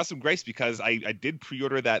gripes. Because I did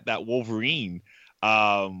pre-order that Wolverine.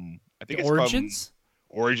 I think it's Origins? From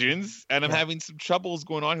Origins, and I'm having some troubles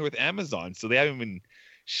going on here with Amazon, so they haven't been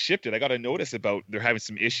shipped it. I got a notice about they're having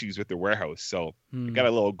some issues with their warehouse, so I got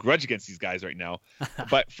a little grudge against these guys right now.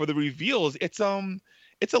 But for the reveals, it's a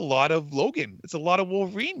lot of Logan. It's a lot of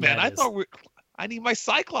Wolverine, man. I need my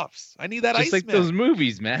Cyclops. I need that Just Iceman. like those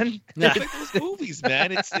movies, man. It's like those movies,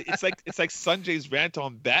 man. It's like Sanjay's rant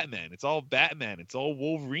on Batman. It's all Batman. It's all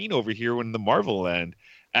Wolverine over here in the Marvel land.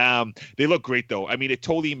 They look great though. I mean, it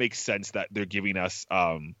totally makes sense that they're giving us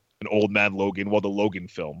an Old Man Logan, the Logan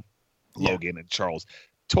film, Logan and Charles.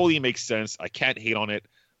 Totally makes sense. I can't hate on it.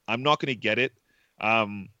 I'm not going to get it.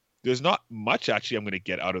 There's not much actually I'm going to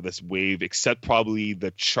get out of this wave except probably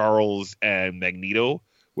the Charles and Magneto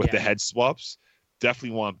with the head swaps.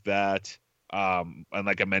 Definitely want that. And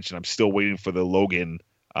like I mentioned, I'm still waiting for the Logan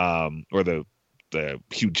or the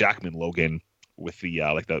Hugh Jackman Logan with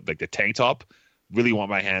the the tank top. Really want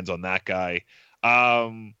my hands on that guy.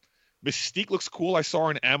 Mystique looks cool. I saw her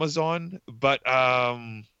on Amazon, but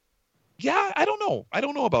I don't know. I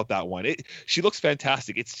don't know about that one. She looks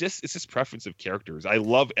fantastic. It's just preference of characters. I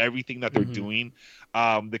love everything that they're doing.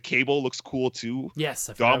 The Cable looks cool too. Yes,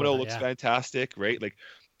 Domino looks fantastic, right? Like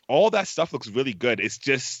all that stuff looks really good. It's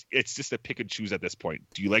just a pick and choose at this point.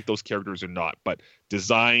 Do you like those characters or not? But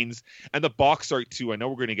designs and the box art too. I know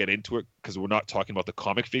we're going to get into it because we're not talking about the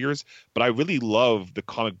comic figures, but I really love the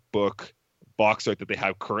comic book box art that they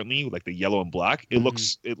have currently, like the yellow and black. It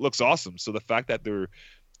looks awesome. So the fact that they're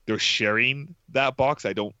sharing that box,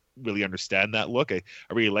 I don't really understand that look. I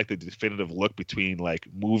really like the definitive look between like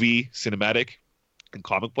movie, cinematic, and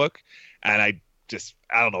comic book. And I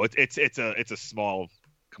don't know. It's a small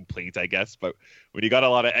complaint, I guess, but when you got a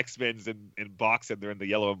lot of X-Men's in box and they're in the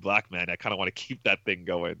yellow and black, man, I kind of want to keep that thing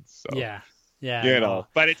going. So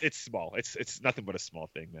but it's small. It's nothing but a small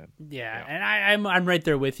thing, man. And I'm right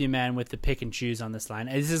there with you, man, with the pick and choose on this line.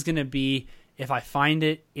 This is going to be, if I find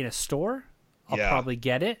it in a store, I'll probably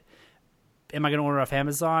get it. Am I going to order off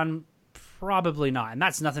Amazon? Probably not. And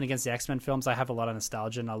that's nothing against the X-Men films. I have a lot of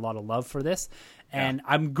nostalgia and a lot of love for this. And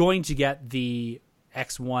I'm going to get the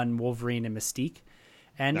X1 Wolverine and Mystique.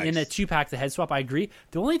 And in a 2-pack, the head swap, I agree.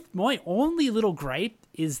 My only little gripe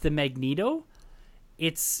is the Magneto.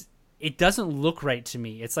 It doesn't look right to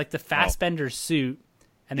me. It's like the Fassbender suit,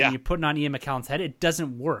 and then you're putting on Ian McKellen's head. It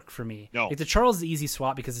doesn't work for me. No. Like the Charles is the easy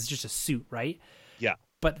swap because it's just a suit, right? Yeah.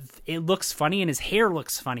 But it looks funny, and his hair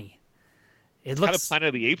looks funny. It looks kind of Planet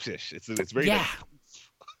of the Apes-ish. It's very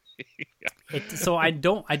So I'm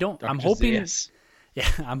hoping. Yeah,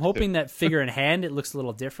 I'm hoping that figure in hand it looks a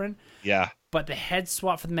little different. Yeah. But the head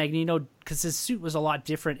swap for the Magneto, because his suit was a lot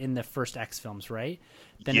different in the first X films, right?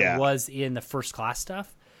 Than it was in the First Class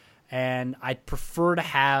stuff. And I'd prefer to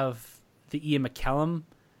have the Ian McKellen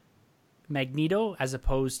Magneto as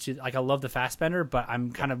opposed to, like, I love the Fassbender, but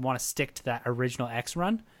I'm kind of want to stick to that original X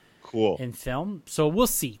run. Cool. In film. So we'll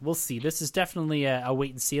see. This is definitely a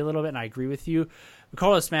wait and see a little bit, and I agree with you.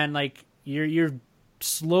 Carlos, man, like, you're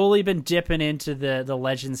slowly been dipping into the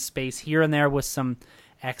Legends space here and there with some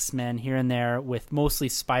X-Men, here and there with mostly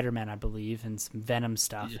Spider-Man, I believe, and some Venom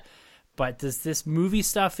stuff. Yeah. But does this movie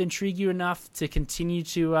stuff intrigue you enough to continue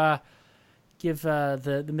to give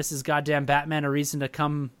the Mrs. Goddamn Batman a reason to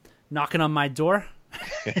come knocking on my door?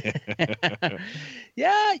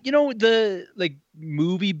 Yeah, the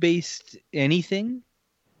movie-based anything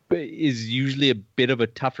is usually a bit of a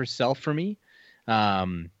tougher sell for me.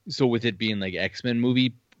 So with it being like X-Men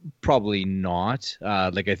movie, probably not.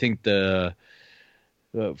 I think the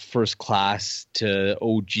First Class to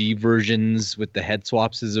OG versions with the head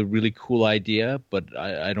swaps is a really cool idea, but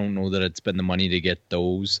I don't know that I'd spend the money to get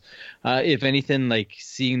those. If anything, like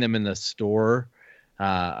seeing them in the store,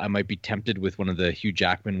 I might be tempted with one of the Hugh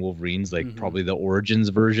Jackman Wolverines, probably the Origins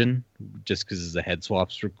version, just because the head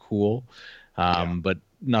swaps are cool. But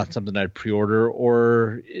not something I'd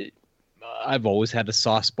pre-order. I've always had a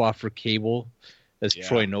soft spot for Cable, as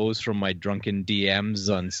Troy knows from my drunken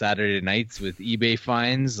DMs on Saturday nights with eBay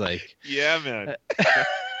finds. Yeah, man.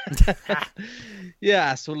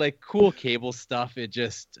 Yeah, so cool Cable stuff. It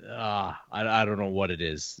just, I don't know what it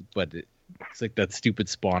is, but it's like that stupid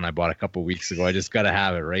Spawn I bought a couple weeks ago. I just got to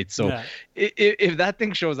have it, right? So if that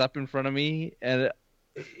thing shows up in front of me, and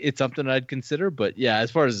it's something I'd consider. But yeah, as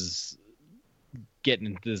far as getting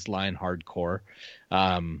into this line hardcore,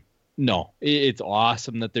 no, it's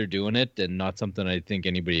awesome that they're doing it, and not something I think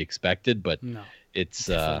anybody expected. But it's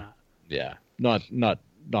not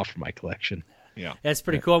for my collection. Yeah, it's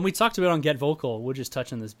pretty cool. And we talked about it on Get Vocal. We'll just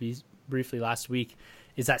touch on this briefly last week.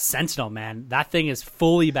 Is that Sentinel, man? That thing is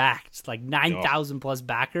fully backed, 9,000 plus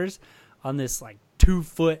backers on this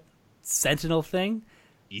 2-foot Sentinel thing.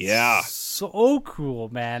 Yeah, so cool,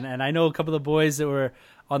 man. And I know a couple of the boys that were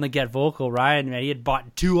on the Get Vocal. Ryan, man, he had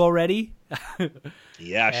bought 2 already.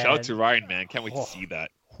 Yeah, shout out to Ryan, man. Can't wait to see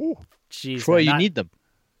that. Jeez, Troy, you need them.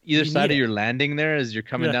 Either side of your landing there as you're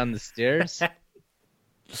coming down the stairs.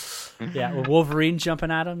 Yeah, with Wolverine jumping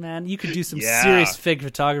at him, man. You could do some serious fig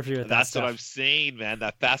photography with that That's stuff. what I'm saying, man.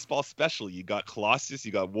 That fastball special. You got Colossus,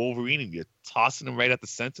 you got Wolverine, and you're tossing him right at the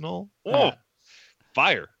Sentinel. Oh,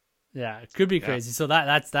 fire. Yeah, it could be crazy. So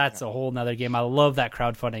that's a whole nother game. I love that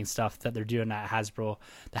crowdfunding stuff that they're doing at Hasbro,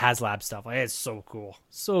 the HasLab stuff. It's so cool.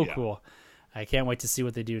 So cool. I can't wait to see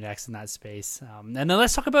what they do next in that space. And then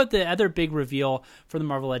let's talk about the other big reveal for the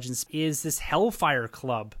Marvel Legends is this Hellfire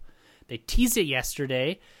Club. They teased it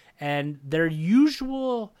yesterday, and their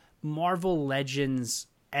usual Marvel Legends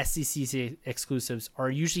SDCC exclusives are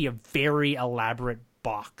usually a very elaborate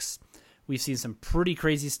box. We've seen some pretty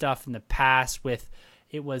crazy stuff in the past with,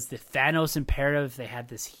 it was the Thanos Imperative. They had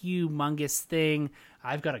this humongous thing.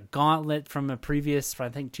 I've got a gauntlet from a previous, I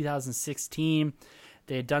think 2016.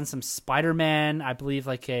 They had done some Spider-Man, I believe,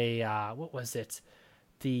 what was it?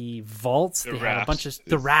 The vaults. They had a bunch of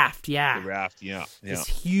the raft, The raft, This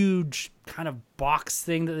huge kind of box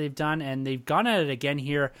thing that they've done, and they've gone at it again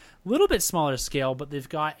here, a little bit smaller scale, but they've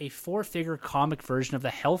got a 4-figure comic version of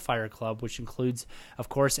the Hellfire Club, which includes, of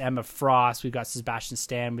course, Emma Frost. We've got Sebastian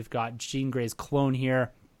Stan. We've got Jean Grey's clone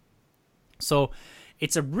here. So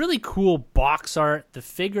it's a really cool box art. The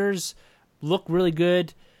figures look really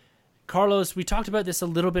good. Carlos, we talked about this a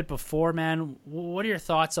little bit before, man. What are your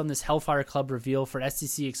thoughts on this Hellfire Club reveal for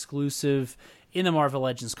SDC exclusive in the Marvel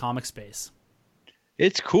Legends comic space?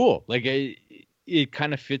 It's cool. It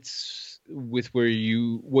kind of fits with what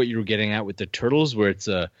you were getting at with the Turtles, where it's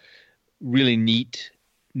a really neat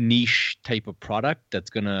niche type of product that's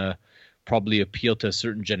going to probably appeal to a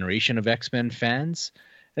certain generation of X-Men fans.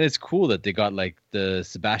 And it's cool that they got the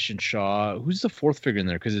Sebastian Shaw. Who's the 4th figure in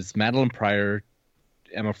there? Because it's Madeline Pryor,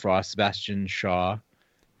 Emma Frost, Sebastian Shaw.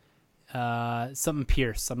 Something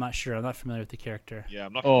Pierce. I'm not sure. I'm not familiar with the character. Yeah,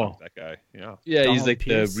 I'm not familiar with that guy. Yeah. Yeah, he's Donald like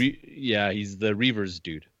Pierce? he's the Reavers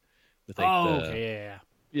dude. With like Okay, yeah.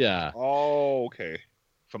 yeah. Oh, okay.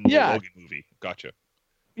 From the Logan movie. Gotcha.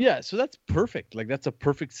 Yeah, so that's perfect. Like that's a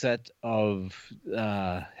perfect set of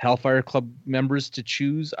Hellfire Club members to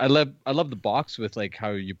choose. I love the box with like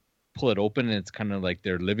how you pull it open and it's kind of like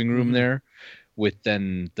their living room there, with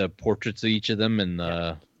then the portraits of each of them and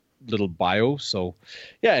the little bio. So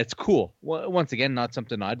yeah, it's cool. Once again, not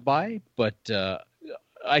something I'd buy, but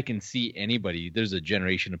I can see anybody. There's a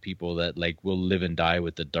generation of people that like will live and die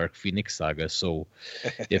with the Dark Phoenix saga. So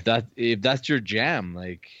if that's your jam,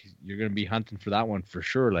 like you're gonna be hunting for that one for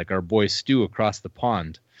sure. Like our boy Stu across the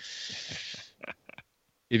pond.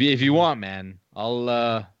 If you want, man,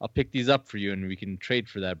 I'll pick these up for you, and we can trade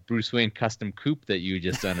for that Bruce Wayne custom coupe that you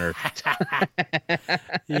just unearthed.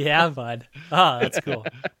 Yeah, bud. Oh, that's cool.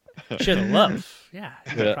 Should have loved. Yeah,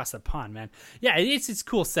 across the pond, man. Yeah, it's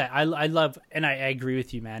cool set. I love, and I agree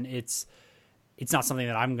with you, man. It's not something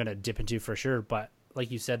that I'm gonna dip into for sure, but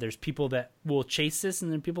like you said, there's people that will chase this, and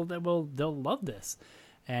then people that they'll love this,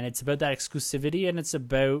 and it's about that exclusivity, and it's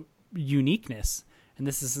about uniqueness. And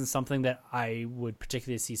this isn't something that I would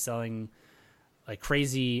particularly see selling like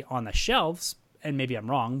crazy on the shelves, and maybe I'm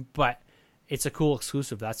wrong, but it's a cool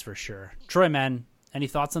exclusive, that's for sure. Troy, man, any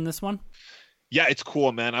thoughts on this one? Yeah, it's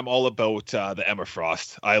cool, man. I'm all about the Emma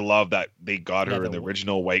Frost. I love that they got her in the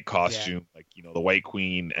original white costume, like, you know, the White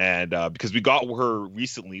Queen. And because we got her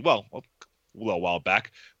recently, well, a little while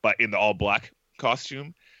back, but in the all black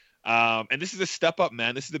costume. And this is a step up,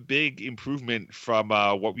 man. This is a big improvement from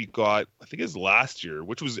what we got, I think it was last year,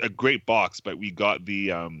 which was a great box, but we got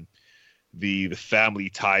the family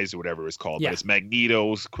ties or whatever it's called. But it's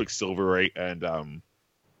Magneto's, Quicksilver, right?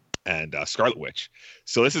 And Scarlet Witch.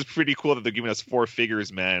 So this is pretty cool that they're giving us 4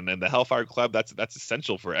 figures, man. And the Hellfire Club, that's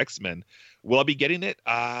essential for X-Men. Will I be getting it?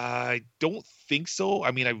 I don't think so.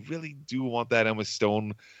 I mean, I really do want that Emma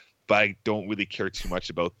Stone, but I don't really care too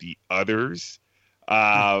much about the others. You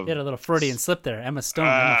had a little Freudian slip there. Emma Stone,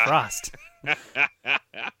 Emma Frost.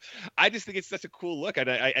 I just think it's such a cool look, and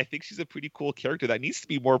I think she's a pretty cool character that needs to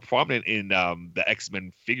be more prominent in the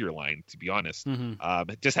X-Men figure line, to be honest.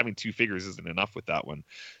 Just having 2 figures isn't enough with that one.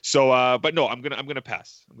 So but no, I'm gonna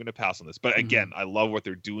pass on this. But again, I love what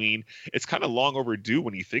they're doing. It's kind of long overdue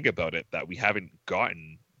when you think about it, that we haven't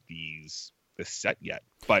gotten this set yet,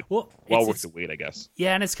 but well worth the wait, I guess.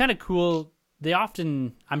 Yeah, and it's kind of cool. They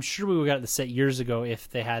often, I'm sure we would have got the set years ago if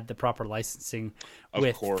they had the proper licensing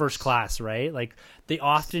with First Class, right? Like they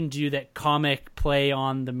often do that comic play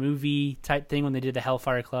on the movie type thing when they did the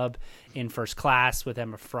Hellfire Club in First Class with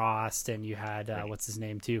Emma Frost, and you had what's his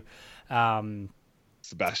name too,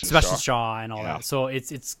 Sebastian Shaw and all that. So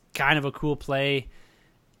it's kind of a cool play.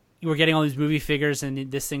 We're getting all these movie figures,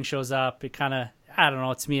 and this thing shows up. It kind of, I don't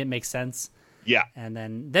know. To me, it makes sense. Yeah, and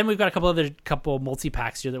then we've got a couple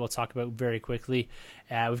multi-packs here that we'll talk about very quickly.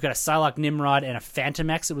 We've got a Psylocke Nimrod and a Phantom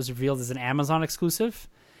X that was revealed as an Amazon exclusive,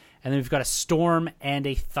 and then we've got a Storm and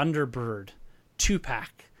a Thunderbird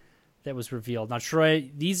 2-pack that was revealed. Now,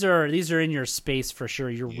 Troy, these are in your space for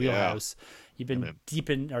sure, your wheelhouse. You've been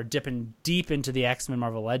dipping deep into the X-Men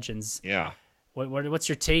Marvel Legends. Yeah. What's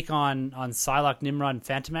your take on Psylocke Nimrod and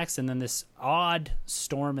Phantom X, and then this odd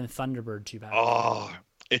Storm and Thunderbird 2-pack? Oh.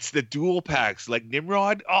 It's the dual packs, like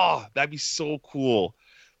Nimrod. Oh, that'd be so cool.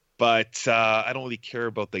 But I don't really care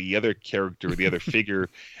about the other character, the other figure.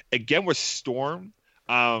 Again, with Storm,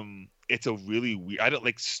 it's a really weird. I don't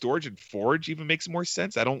like Storage and Forge even makes more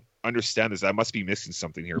sense. I don't understand this. I must be missing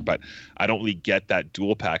something here, but I don't really get that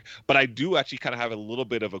dual pack. But I do actually kind of have a little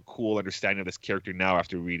bit of a cool understanding of this character now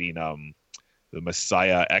after reading the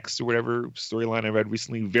Messiah X or whatever storyline I read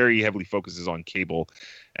recently. Very heavily focuses on Cable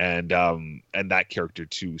and that character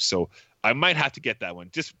too. So I might have to get that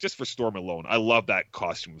one just for Storm alone. I love that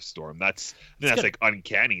costume of Storm. That's like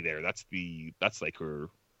uncanny there. That's like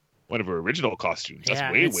one of her original costumes.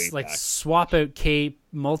 That's way like back. Swap out cape,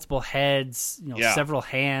 multiple heads, several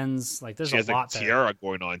hands. Like there's she has a lot there. Tiara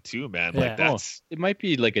going on too, man. Yeah. Like that's it might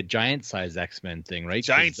be like a giant size X-Men thing, right?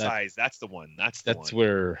 Giant size. That's the one. That's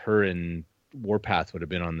where her and Warpath would have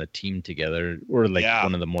been on the team together, or like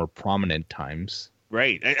one of the more prominent times.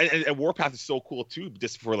 Right, and Warpath is so cool too,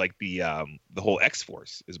 just for like the whole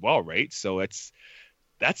X-Force as well, right? So that's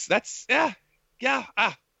I'm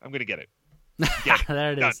gonna get it.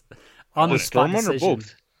 There it Done. is. On the Storm one or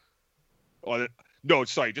both? Oh, no,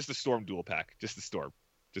 sorry, just the Storm dual pack, just the Storm.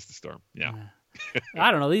 Yeah.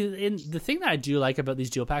 I don't know. The thing that I do like about these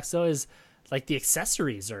dual packs though is like the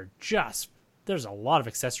accessories are just. There's a lot of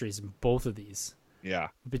accessories in both of these. Yeah.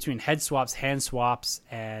 Between head swaps, hand swaps,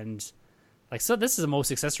 and Like, so this is the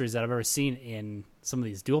most accessories that I've ever seen in some of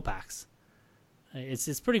these dual packs.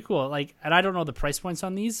 It's pretty cool. Like, and I don't know the price points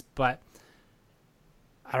on these, but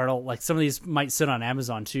I don't know. Like, some of these might sit on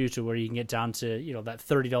Amazon too, to where you can get down to, you know, that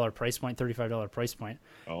 $30 price point, $35 price point.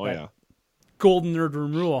 Oh that yeah, golden nerd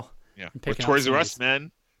room rule. yeah. Or Toys R Us,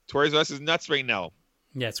 man. Toys R Us is nuts right now.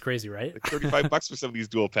 Yeah, it's crazy, right? Like $35 for some of these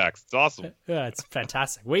dual packs. It's awesome. Yeah, it's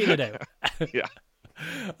fantastic. Waiting it out. Yeah.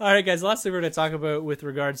 All right, guys. Last thing we're going to talk about with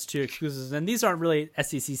regards to exclusives, and these aren't really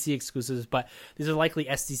SDCC exclusives, but these are likely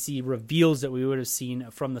SDC reveals that we would have seen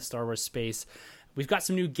from the Star Wars space. We've got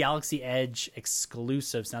some new Galaxy Edge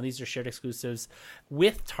exclusives. Now, these are shared exclusives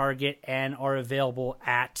with Target and are available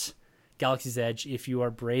at Galaxy's Edge if you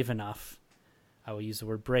are brave enough. I will use the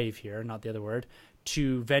word brave here, not the other word,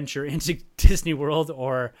 to venture into Disney World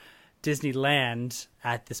or Disneyland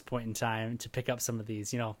at this point in time to pick up some of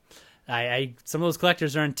these. You know, some of those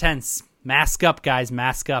collectors are intense. Mask up, guys.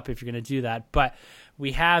 Mask up if you're going to do that. But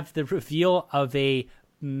we have the reveal of a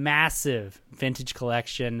massive vintage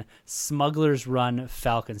collection Smuggler's Run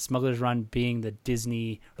Falcon. Smuggler's Run being the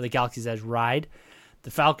Disney or the Galaxy's Edge ride.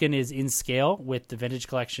 The Falcon is in scale with the vintage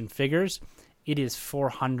collection figures. It is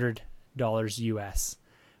 $400 US,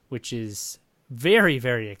 which is very,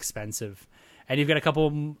 very expensive. And you've got a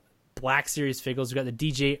couple Black Series figures. We've got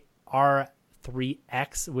the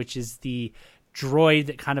DJ-R3X, which is the droid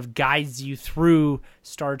that kind of guides you through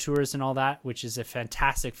Star Tours and all that, which is a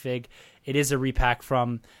fantastic fig. It is a repack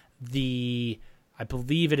from I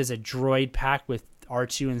believe it is a droid pack with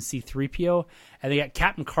R2 and C-3PO. And they got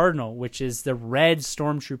Captain Cardinal, which is the red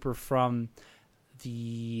stormtrooper from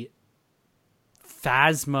the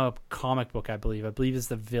Phasma comic book, I believe. I believe is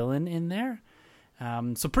the villain in there.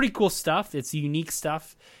 So pretty cool stuff. It's unique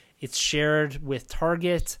stuff. It's shared with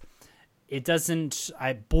Target. It doesn't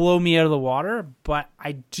blow me out of the water, but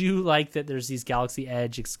I do like that there's these Galaxy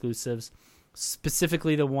Edge exclusives,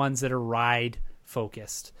 specifically the ones that are ride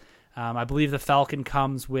focused. I believe the Falcon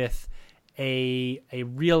comes with a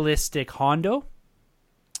realistic Hondo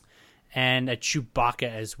and a Chewbacca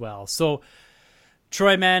as well. So,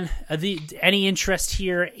 Troy, man, any interest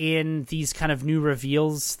here in these kind of new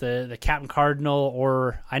reveals, the Captain Cardinal,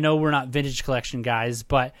 or I know we're not vintage collection guys,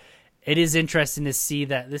 but it is interesting to see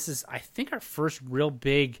that this is, I think, our first real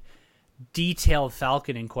big detailed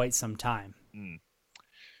Falcon in quite some time.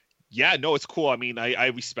 Yeah, no, it's cool. I mean, I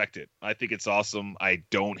respect it. I think it's awesome. I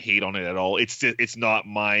don't hate on it at all. It's not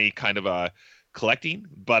my kind of a collecting,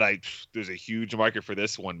 but there's a huge market for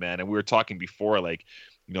this one, man. And we were talking before, like,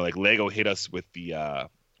 you know, like Lego hit us with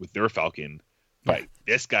their Falcon, but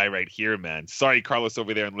this guy right here, man. Sorry, Carlos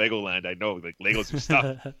over there in Legoland. I know, like, Lego's your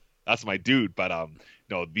stuff. That's my dude. But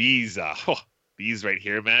no, these right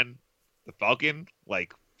here, man. The Falcon,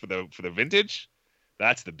 like for the vintage,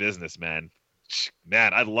 that's the business, man.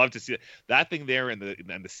 Man, I'd love to see it. That thing there and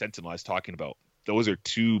the Sentinel I was talking about. Those are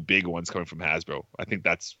two big ones coming from Hasbro. I think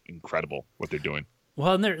that's incredible what they're doing.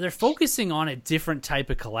 Well, and they're focusing on a different type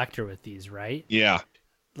of collector with these, right? Yeah.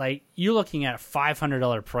 Like, you're looking at a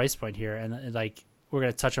 $500 price point here, and like, we're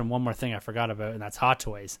going to touch on one more thing I forgot about, and that's Hot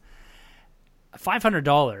Toys.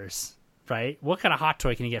 $500, right? What kind of Hot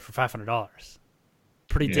Toy can you get for $500?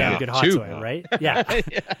 Pretty damn good Hot Toy, right? Yeah.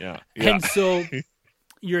 Yeah. And so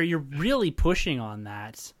you're really pushing on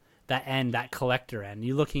that end, that collector end.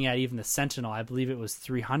 You're looking at even the Sentinel. I believe it was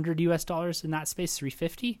 $300 US in that space,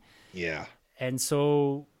 $350. Yeah. And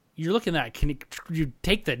so you're looking at, can you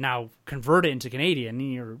take that now, convert it into Canadian,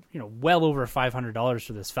 and you're well over $500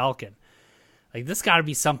 for this Falcon. Like, this got to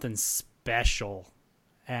be something special.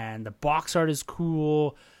 And the box art is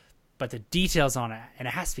cool, but the details on it, and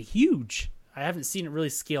it has to be huge. I haven't seen it really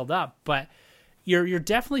scaled up, but you're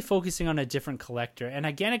definitely focusing on a different collector. And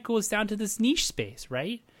again, it goes down to this niche space,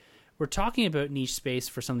 right? We're talking about niche space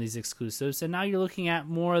for some of these exclusives, and now you're looking at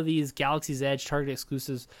more of these Galaxy's Edge Target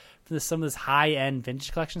exclusives for some of this high-end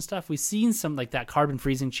vintage collection stuff. We've seen some like that carbon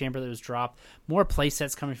freezing chamber that was dropped, more play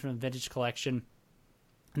sets coming from the vintage collection,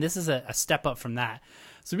 and this is a step up from that.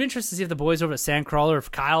 So it'd be interesting to see if the boys over at Sandcrawler,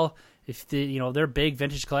 if Kyle, if they're big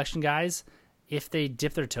vintage collection guys, if they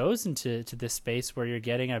dip their toes into this space where you're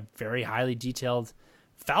getting a very highly detailed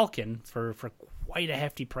Falcon for quite a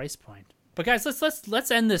hefty price point. But guys,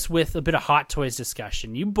 let's end this with a bit of Hot Toys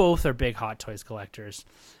discussion. You both are big Hot Toys collectors,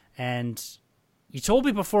 and you told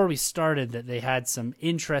me before we started that they had some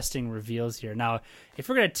interesting reveals here. Now, if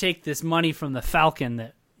we're going to take this money from the Falcon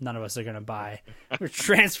that none of us are going to buy, we're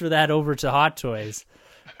transfer that over to Hot Toys.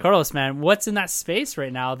 Carlos, man, what's in that space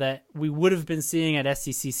right now that we would have been seeing at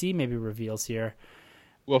SDCC, maybe reveals here?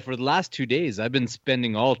 Well, for the last 2 days, I've been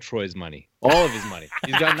spending all Troy's money, all of his money.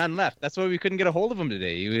 He's got none left. That's why we couldn't get a hold of him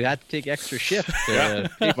today. We had to take extra shift to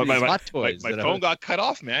pay for these hot toys. My phone got cut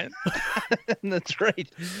off, man. That's right.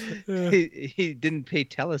 He didn't pay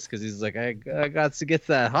TELUS because he's like, I got to get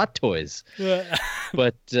that hot toys.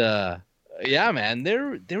 But yeah, man,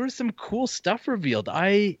 there was some cool stuff revealed.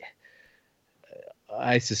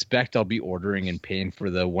 I suspect I'll be ordering and paying for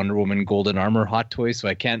the Wonder Woman Golden Armor hot toy, so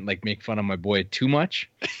I can't like make fun of my boy too much.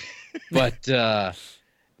 But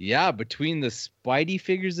yeah, between the Spidey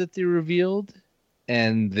figures that they revealed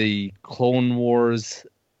and the Clone Wars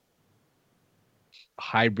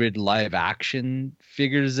hybrid live action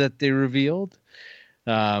figures that they revealed,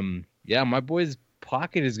 yeah, my boy's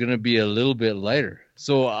pocket is gonna be a little bit lighter.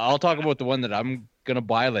 So I'll talk about the one that I'm gonna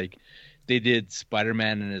buy. Like, they did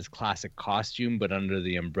Spider-Man in his classic costume, but under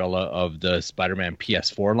the umbrella of the Spider-Man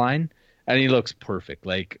PS4 line. And he looks perfect.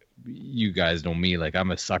 Like, you guys know me. Like,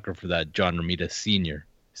 I'm a sucker for that John Romita Sr.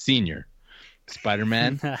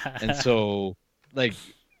 Spider-Man. And so, like,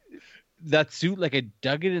 that suit, like, I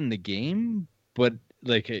dug it in the game, but,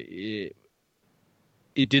 like, it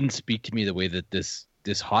didn't speak to me the way that this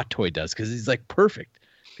hot toy does. Because he's, like, perfect.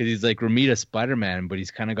 Because he's, like, Romita Spider-Man, but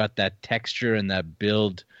he's kind of got that texture and that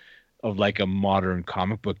build of like a modern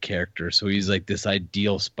comic book character. So he's like this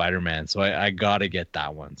ideal Spider-Man. So I gotta get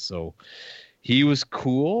that one. So he was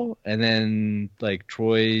cool. And then like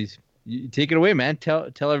Troy, you take it away, man. Tell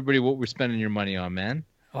everybody what we're spending your money on, man.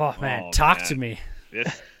 Oh man, talk to me.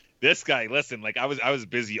 This guy, listen, like I was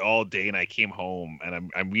busy all day and I came home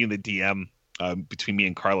and I'm reading the DM between me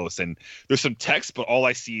and Carlos, and there's some text, but all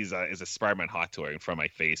I see is a Spider-Man hot toy in front of my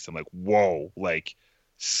face. I'm like, whoa, like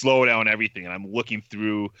slow down everything. And I'm looking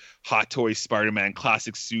through Hot Toys Spider-Man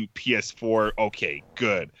classic suit PS4. Okay,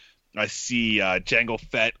 good. I see Jango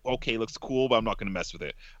Fett. Okay, looks cool, but I'm not going to mess with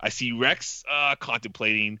it. I see Rex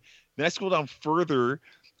contemplating. Then I scroll down further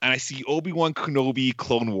and I see Obi-Wan Kenobi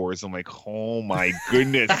Clone Wars. I'm like, oh my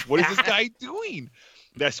goodness, what is this guy doing?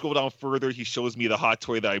 Then I scroll down further. He shows me the hot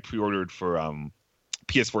toy that I pre-ordered for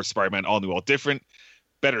PS4 Spider-Man, all new, all different,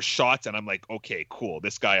 better shots. And I'm like, okay, cool.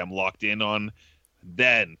 This guy I'm locked in on.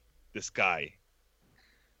 Then this guy,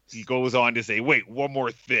 he goes on to say, wait, one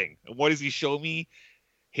more thing. And what does he show me?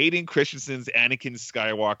 Hayden Christensen's Anakin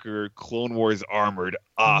Skywalker Clone Wars armored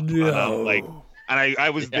up. No. And I'm like, and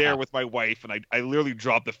I was there with my wife, and I literally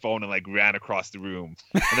dropped the phone and like ran across the room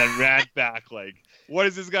and then ran back like, what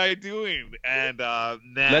is this guy doing? And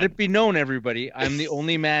man, let it be known, everybody, I'm the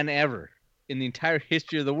only man ever in the entire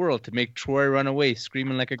history of the world to make Troy run away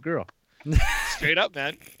screaming like a girl. Straight up,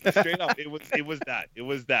 man. Straight up. It was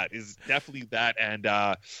that. It's definitely that. And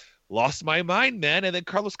lost my mind, man. And then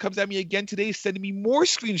Carlos comes at me again today, sending me more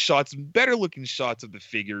screenshots and better looking shots of the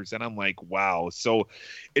figures. And I'm like, wow. So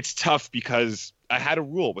it's tough because I had a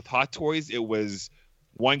rule with Hot Toys. It was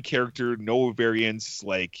one character, no variants.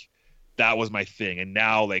 Like, that was my thing. And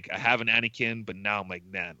now, like, I have an Anakin, but now I'm like,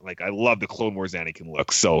 man, like, I love the Clone Wars Anakin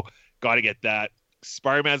look. So got to get that.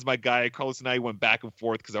 Spider-Man's my guy. Carlos and I went back and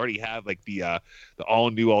forth because I already have like the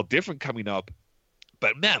all new, all different coming up.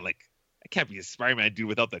 But man, like, I can't be a Spider-Man dude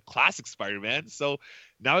without the classic Spider-Man. So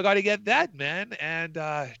now I got to get that, man. And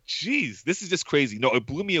geez, this is just crazy. No, it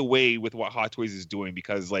blew me away with what Hot Toys is doing,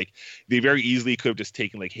 because like they very easily could have just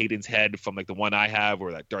taken like Hayden's head from like the one I have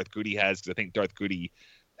or that Darth Goody has, because I think Darth Goody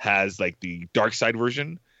has like the dark side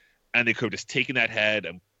version, and they could have just taken that head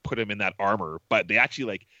and put him in that armor. But they actually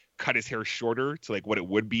like cut his hair shorter to like what it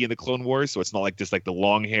would be in the Clone Wars, so it's not like just like the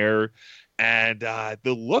long hair. And the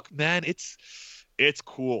look, man, it's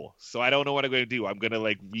cool. So I don't know what I'm going to do. I'm going to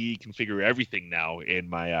like reconfigure everything now in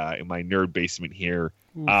my nerd basement here.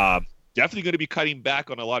 Definitely going to be cutting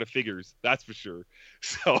back on a lot of figures, that's for sure.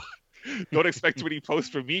 So don't expect too many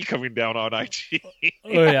posts from me coming down on IG.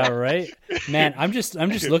 Oh yeah, right, man. I'm just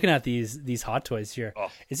looking at these Hot Toys here.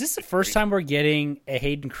 Oh, is this the first time we're getting a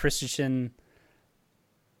Hayden Christensen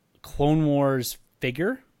Clone Wars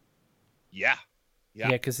figure? Yeah,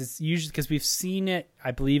 because it's usually, because we've seen it,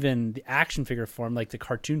 I believe, in the action figure form, like the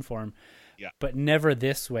cartoon form, but never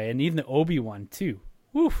this way. And even the Obi-Wan too.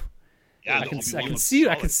 Woof. Yeah, I can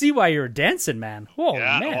see why you're dancing, man. Whoa,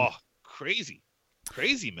 man. Oh, crazy,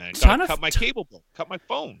 man. Gotta cut my cable bill, cut my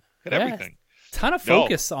phone, hit everything. Ton of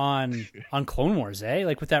focus on Clone Wars, eh?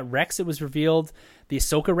 Like with that Rex, it was revealed, the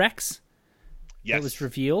Ahsoka Rex. Yes, it was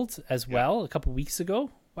revealed as well a couple weeks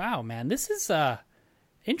ago. Wow, man, this is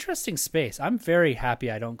interesting space. I'm very happy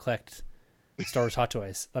I don't collect Star Wars Hot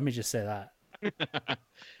Toys. Let me just say that. Yeah,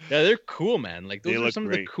 they're cool, man. Like, those are some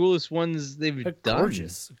of the coolest ones they've done.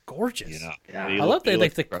 Gorgeous. Yeah. I love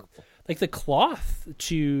the like the cloth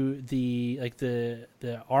to the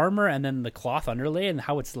armor and then the cloth underlay and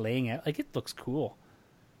how it's laying out. Like, it looks cool.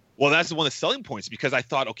 Well, that's one of the selling points, because I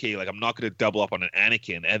thought, okay, like I'm not going to double up on an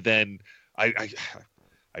Anakin, and then I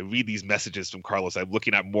read these messages from Carlos. I'm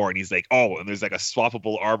looking at more, and he's like, oh, and there's like a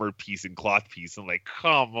swappable armor piece and cloth piece. I'm like,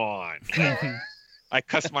 come on. I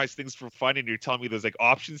customize things for fun, and you're telling me there's like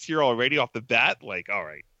options here already off the bat? Like, all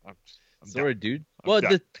right. I'm Sorry, done. dude. I'm Well,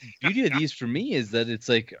 done. the beauty of these for me is that it's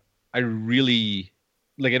like, I really,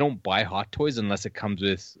 like, I don't buy Hot Toys unless it comes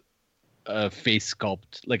with a face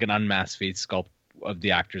sculpt, like an unmasked face sculpt of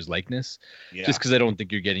the actor's likeness. Yeah. Just because I don't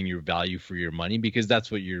think you're getting your value for your money, because that's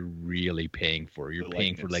what you're really paying for. You're The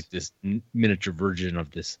paying for likeness. like this miniature version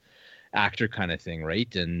of this actor kind of thing,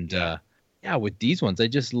 right? And Yeah. with these ones, I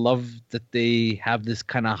just love that they have this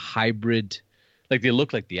kind of hybrid, like they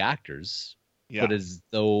look like the actors, Yeah. but as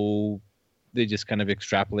though they just kind of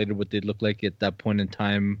extrapolated what they'd look like at that point in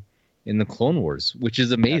time in the Clone Wars, which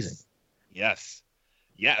is amazing. Yes.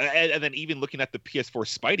 Yeah, and then even looking at the PS4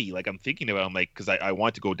 Spidey, like I'm thinking about, I'm like, because I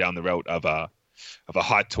want to go down the route of a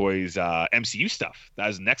Hot Toys MCU stuff. That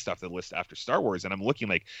is next off the list after Star Wars, and I'm looking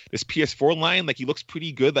like this PS4 line, like he looks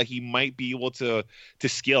pretty good. Like he might be able to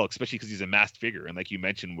scale, especially because he's a masked figure, and like you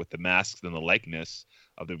mentioned with the masks and the likeness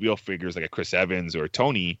of the real figures, like a Chris Evans or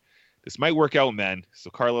Tony, this might work out, man.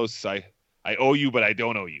 So Carlos, I owe you, but I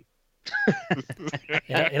don't owe you.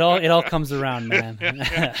 Yeah, it all comes around, man.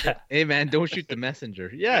 Hey man, don't shoot the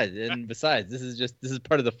messenger. Yeah, and besides, this is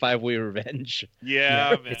part of the 5-way revenge.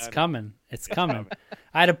 Yeah, man. It's coming. It's coming.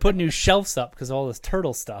 I had to put new shelves up because of all this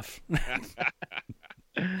turtle stuff. I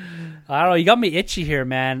don't know. You got me itchy here,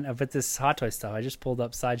 man, about this Hot Toy stuff. I just pulled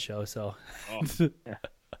up Sideshow, so. Oh,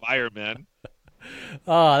 fire, man.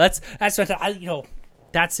 Oh, that's what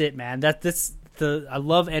that's it, man. I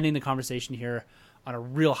love ending the conversation here on a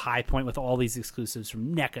real high point with all these exclusives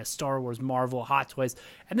from NECA, Star Wars, Marvel, Hot Toys,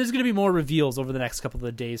 and there's going to be more reveals over the next couple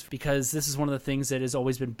of days, because this is one of the things that has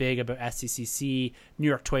always been big about SDCC, New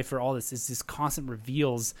York Toy Fair, all this is this constant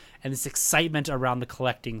reveals and this excitement around the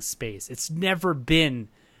collecting space. It's never been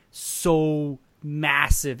so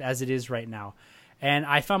massive as it is right now. And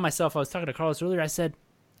I found myself, I was talking to Carlos earlier, I said,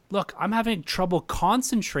 look, I'm having trouble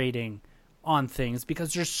concentrating on things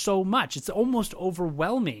because there's so much. It's almost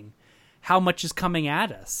overwhelming how much is coming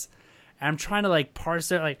at us. And I'm trying to like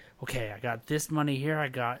parse it, like, okay, I got this money here. I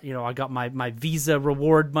got my Visa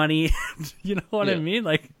reward money. You know what I mean?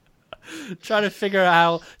 Like, trying to figure out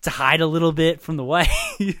how to hide a little bit from the wife.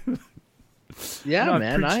 Yeah, I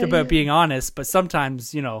man. preached about being honest, but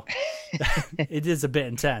sometimes, it is a bit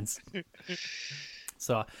intense.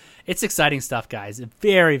 So it's exciting stuff, guys.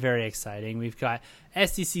 Very, very exciting. We've got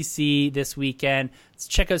SDCC this weekend. Let's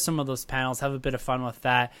check out some of those panels, have a bit of fun with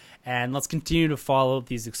that, and let's continue to follow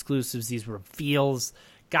these exclusives, these reveals.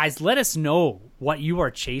 Guys, let us know what you are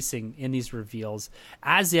chasing in these reveals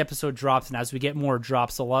as the episode drops and as we get more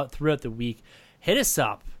drops a lot throughout the week. Hit us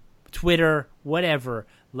up, Twitter, whatever.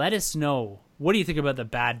 Let us know. What do you think about the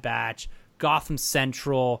Bad Batch, Gotham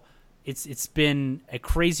Central? It's been a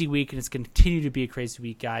crazy week, and it's going to continue to be a crazy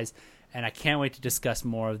week, guys. And I can't wait to discuss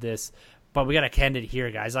more of this. But we got to end it here,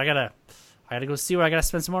 guys. I gotta go see where I gotta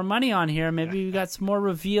spend some more money on here. Maybe we got some more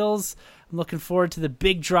reveals. I'm looking forward to the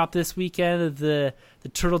big drop this weekend of the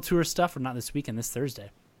Turtle Tour stuff, or not this weekend, this Thursday.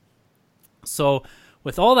 So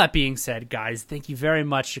with all that being said, guys, thank you very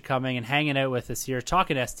much for coming and hanging out with us here,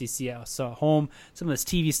 talking SDC so home, some of this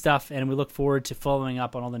TV stuff, and we look forward to following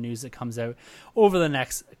up on all the news that comes out over the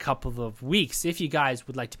next couple of weeks. If you guys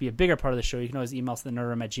would like to be a bigger part of the show, you can always email us at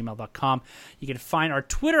thenerdroom@gmail.com. You can find our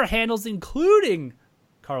Twitter handles, including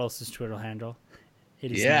Carlos's Twitter handle.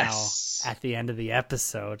 It is now at the end of the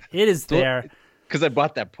episode. It is there. Because I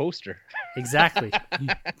bought that poster. Exactly.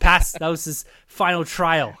 That was his final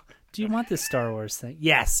trial. Do you want this Star Wars thing?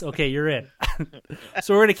 Yes. Okay, you're in.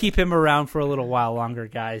 So we're going to keep him around for a little while longer,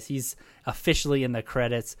 guys. He's officially in the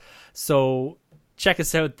credits. So check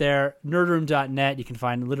us out there, nerdroom.net. You can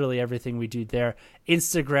find literally everything we do there.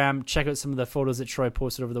 Instagram, check out some of the photos that Troy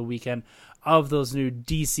posted over the weekend of those new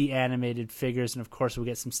DC animated figures. And, of course, we'll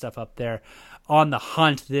get some stuff up there on the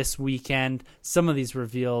hunt this weekend. Some of these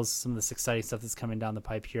reveals, some of this exciting stuff that's coming down the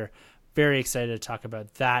pipe here. Very excited to talk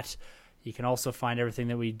about that. You can also find everything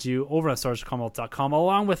that we do over on StarWarsCommonwealth.com,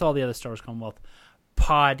 along with all the other Star Wars Commonwealth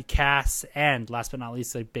podcasts. And last but not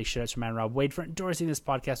least, a big shout out to man Rob Wade for endorsing this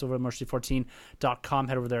podcast over at Mercy14.com.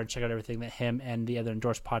 Head over there and check out everything that him and the other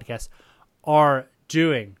endorsed podcasts are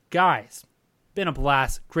doing. Guys, been a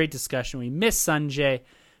blast. Great discussion. We miss Sanjay,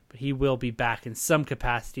 but he will be back in some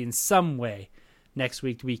capacity, in some way, next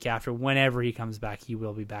week, the week after. Whenever he comes back, he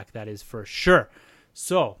will be back. That is for sure.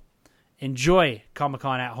 So, Enjoy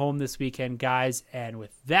Comic-Con at home this weekend, guys. And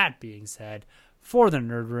with that being said, for the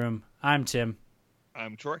Nerd Room, I'm Tim.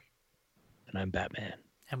 I'm Troy. And I'm Batman.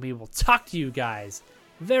 And we will talk to you guys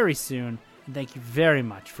very soon. And thank you very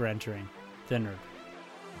much for entering the Nerd Room.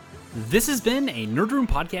 This has been a Nerd Room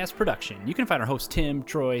podcast production. You can find our hosts Tim,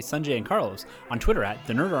 Troy, Sanjay, and Carlos on Twitter at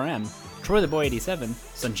TheNerdRM, TroyTheBoy87,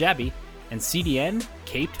 Sunjabi, and CDN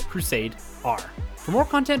Caped Crusade R. For more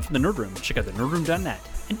content from the Nerd Room, check out thenerdroom.net.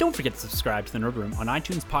 And don't forget to subscribe to the Nerd Room on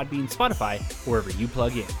iTunes, Podbean, Spotify, or wherever you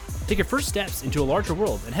plug in. Take your first steps into a larger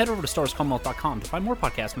world and head over to StarWarsCommonwealth.com to find more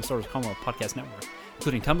podcasts from the Star Wars Commonwealth Podcast Network,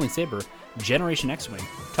 including Tumbling Saber, Generation X-Wing,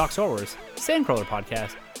 Talk Star Wars, Sandcrawler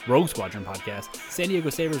Podcast, Rogue Squadron Podcast, San Diego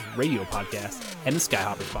Sabres Radio Podcast, and the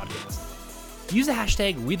Skyhoppers Podcast. Use the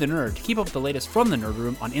hashtag WeTheNerd to keep up with the latest from the Nerd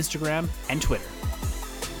Room on Instagram and Twitter.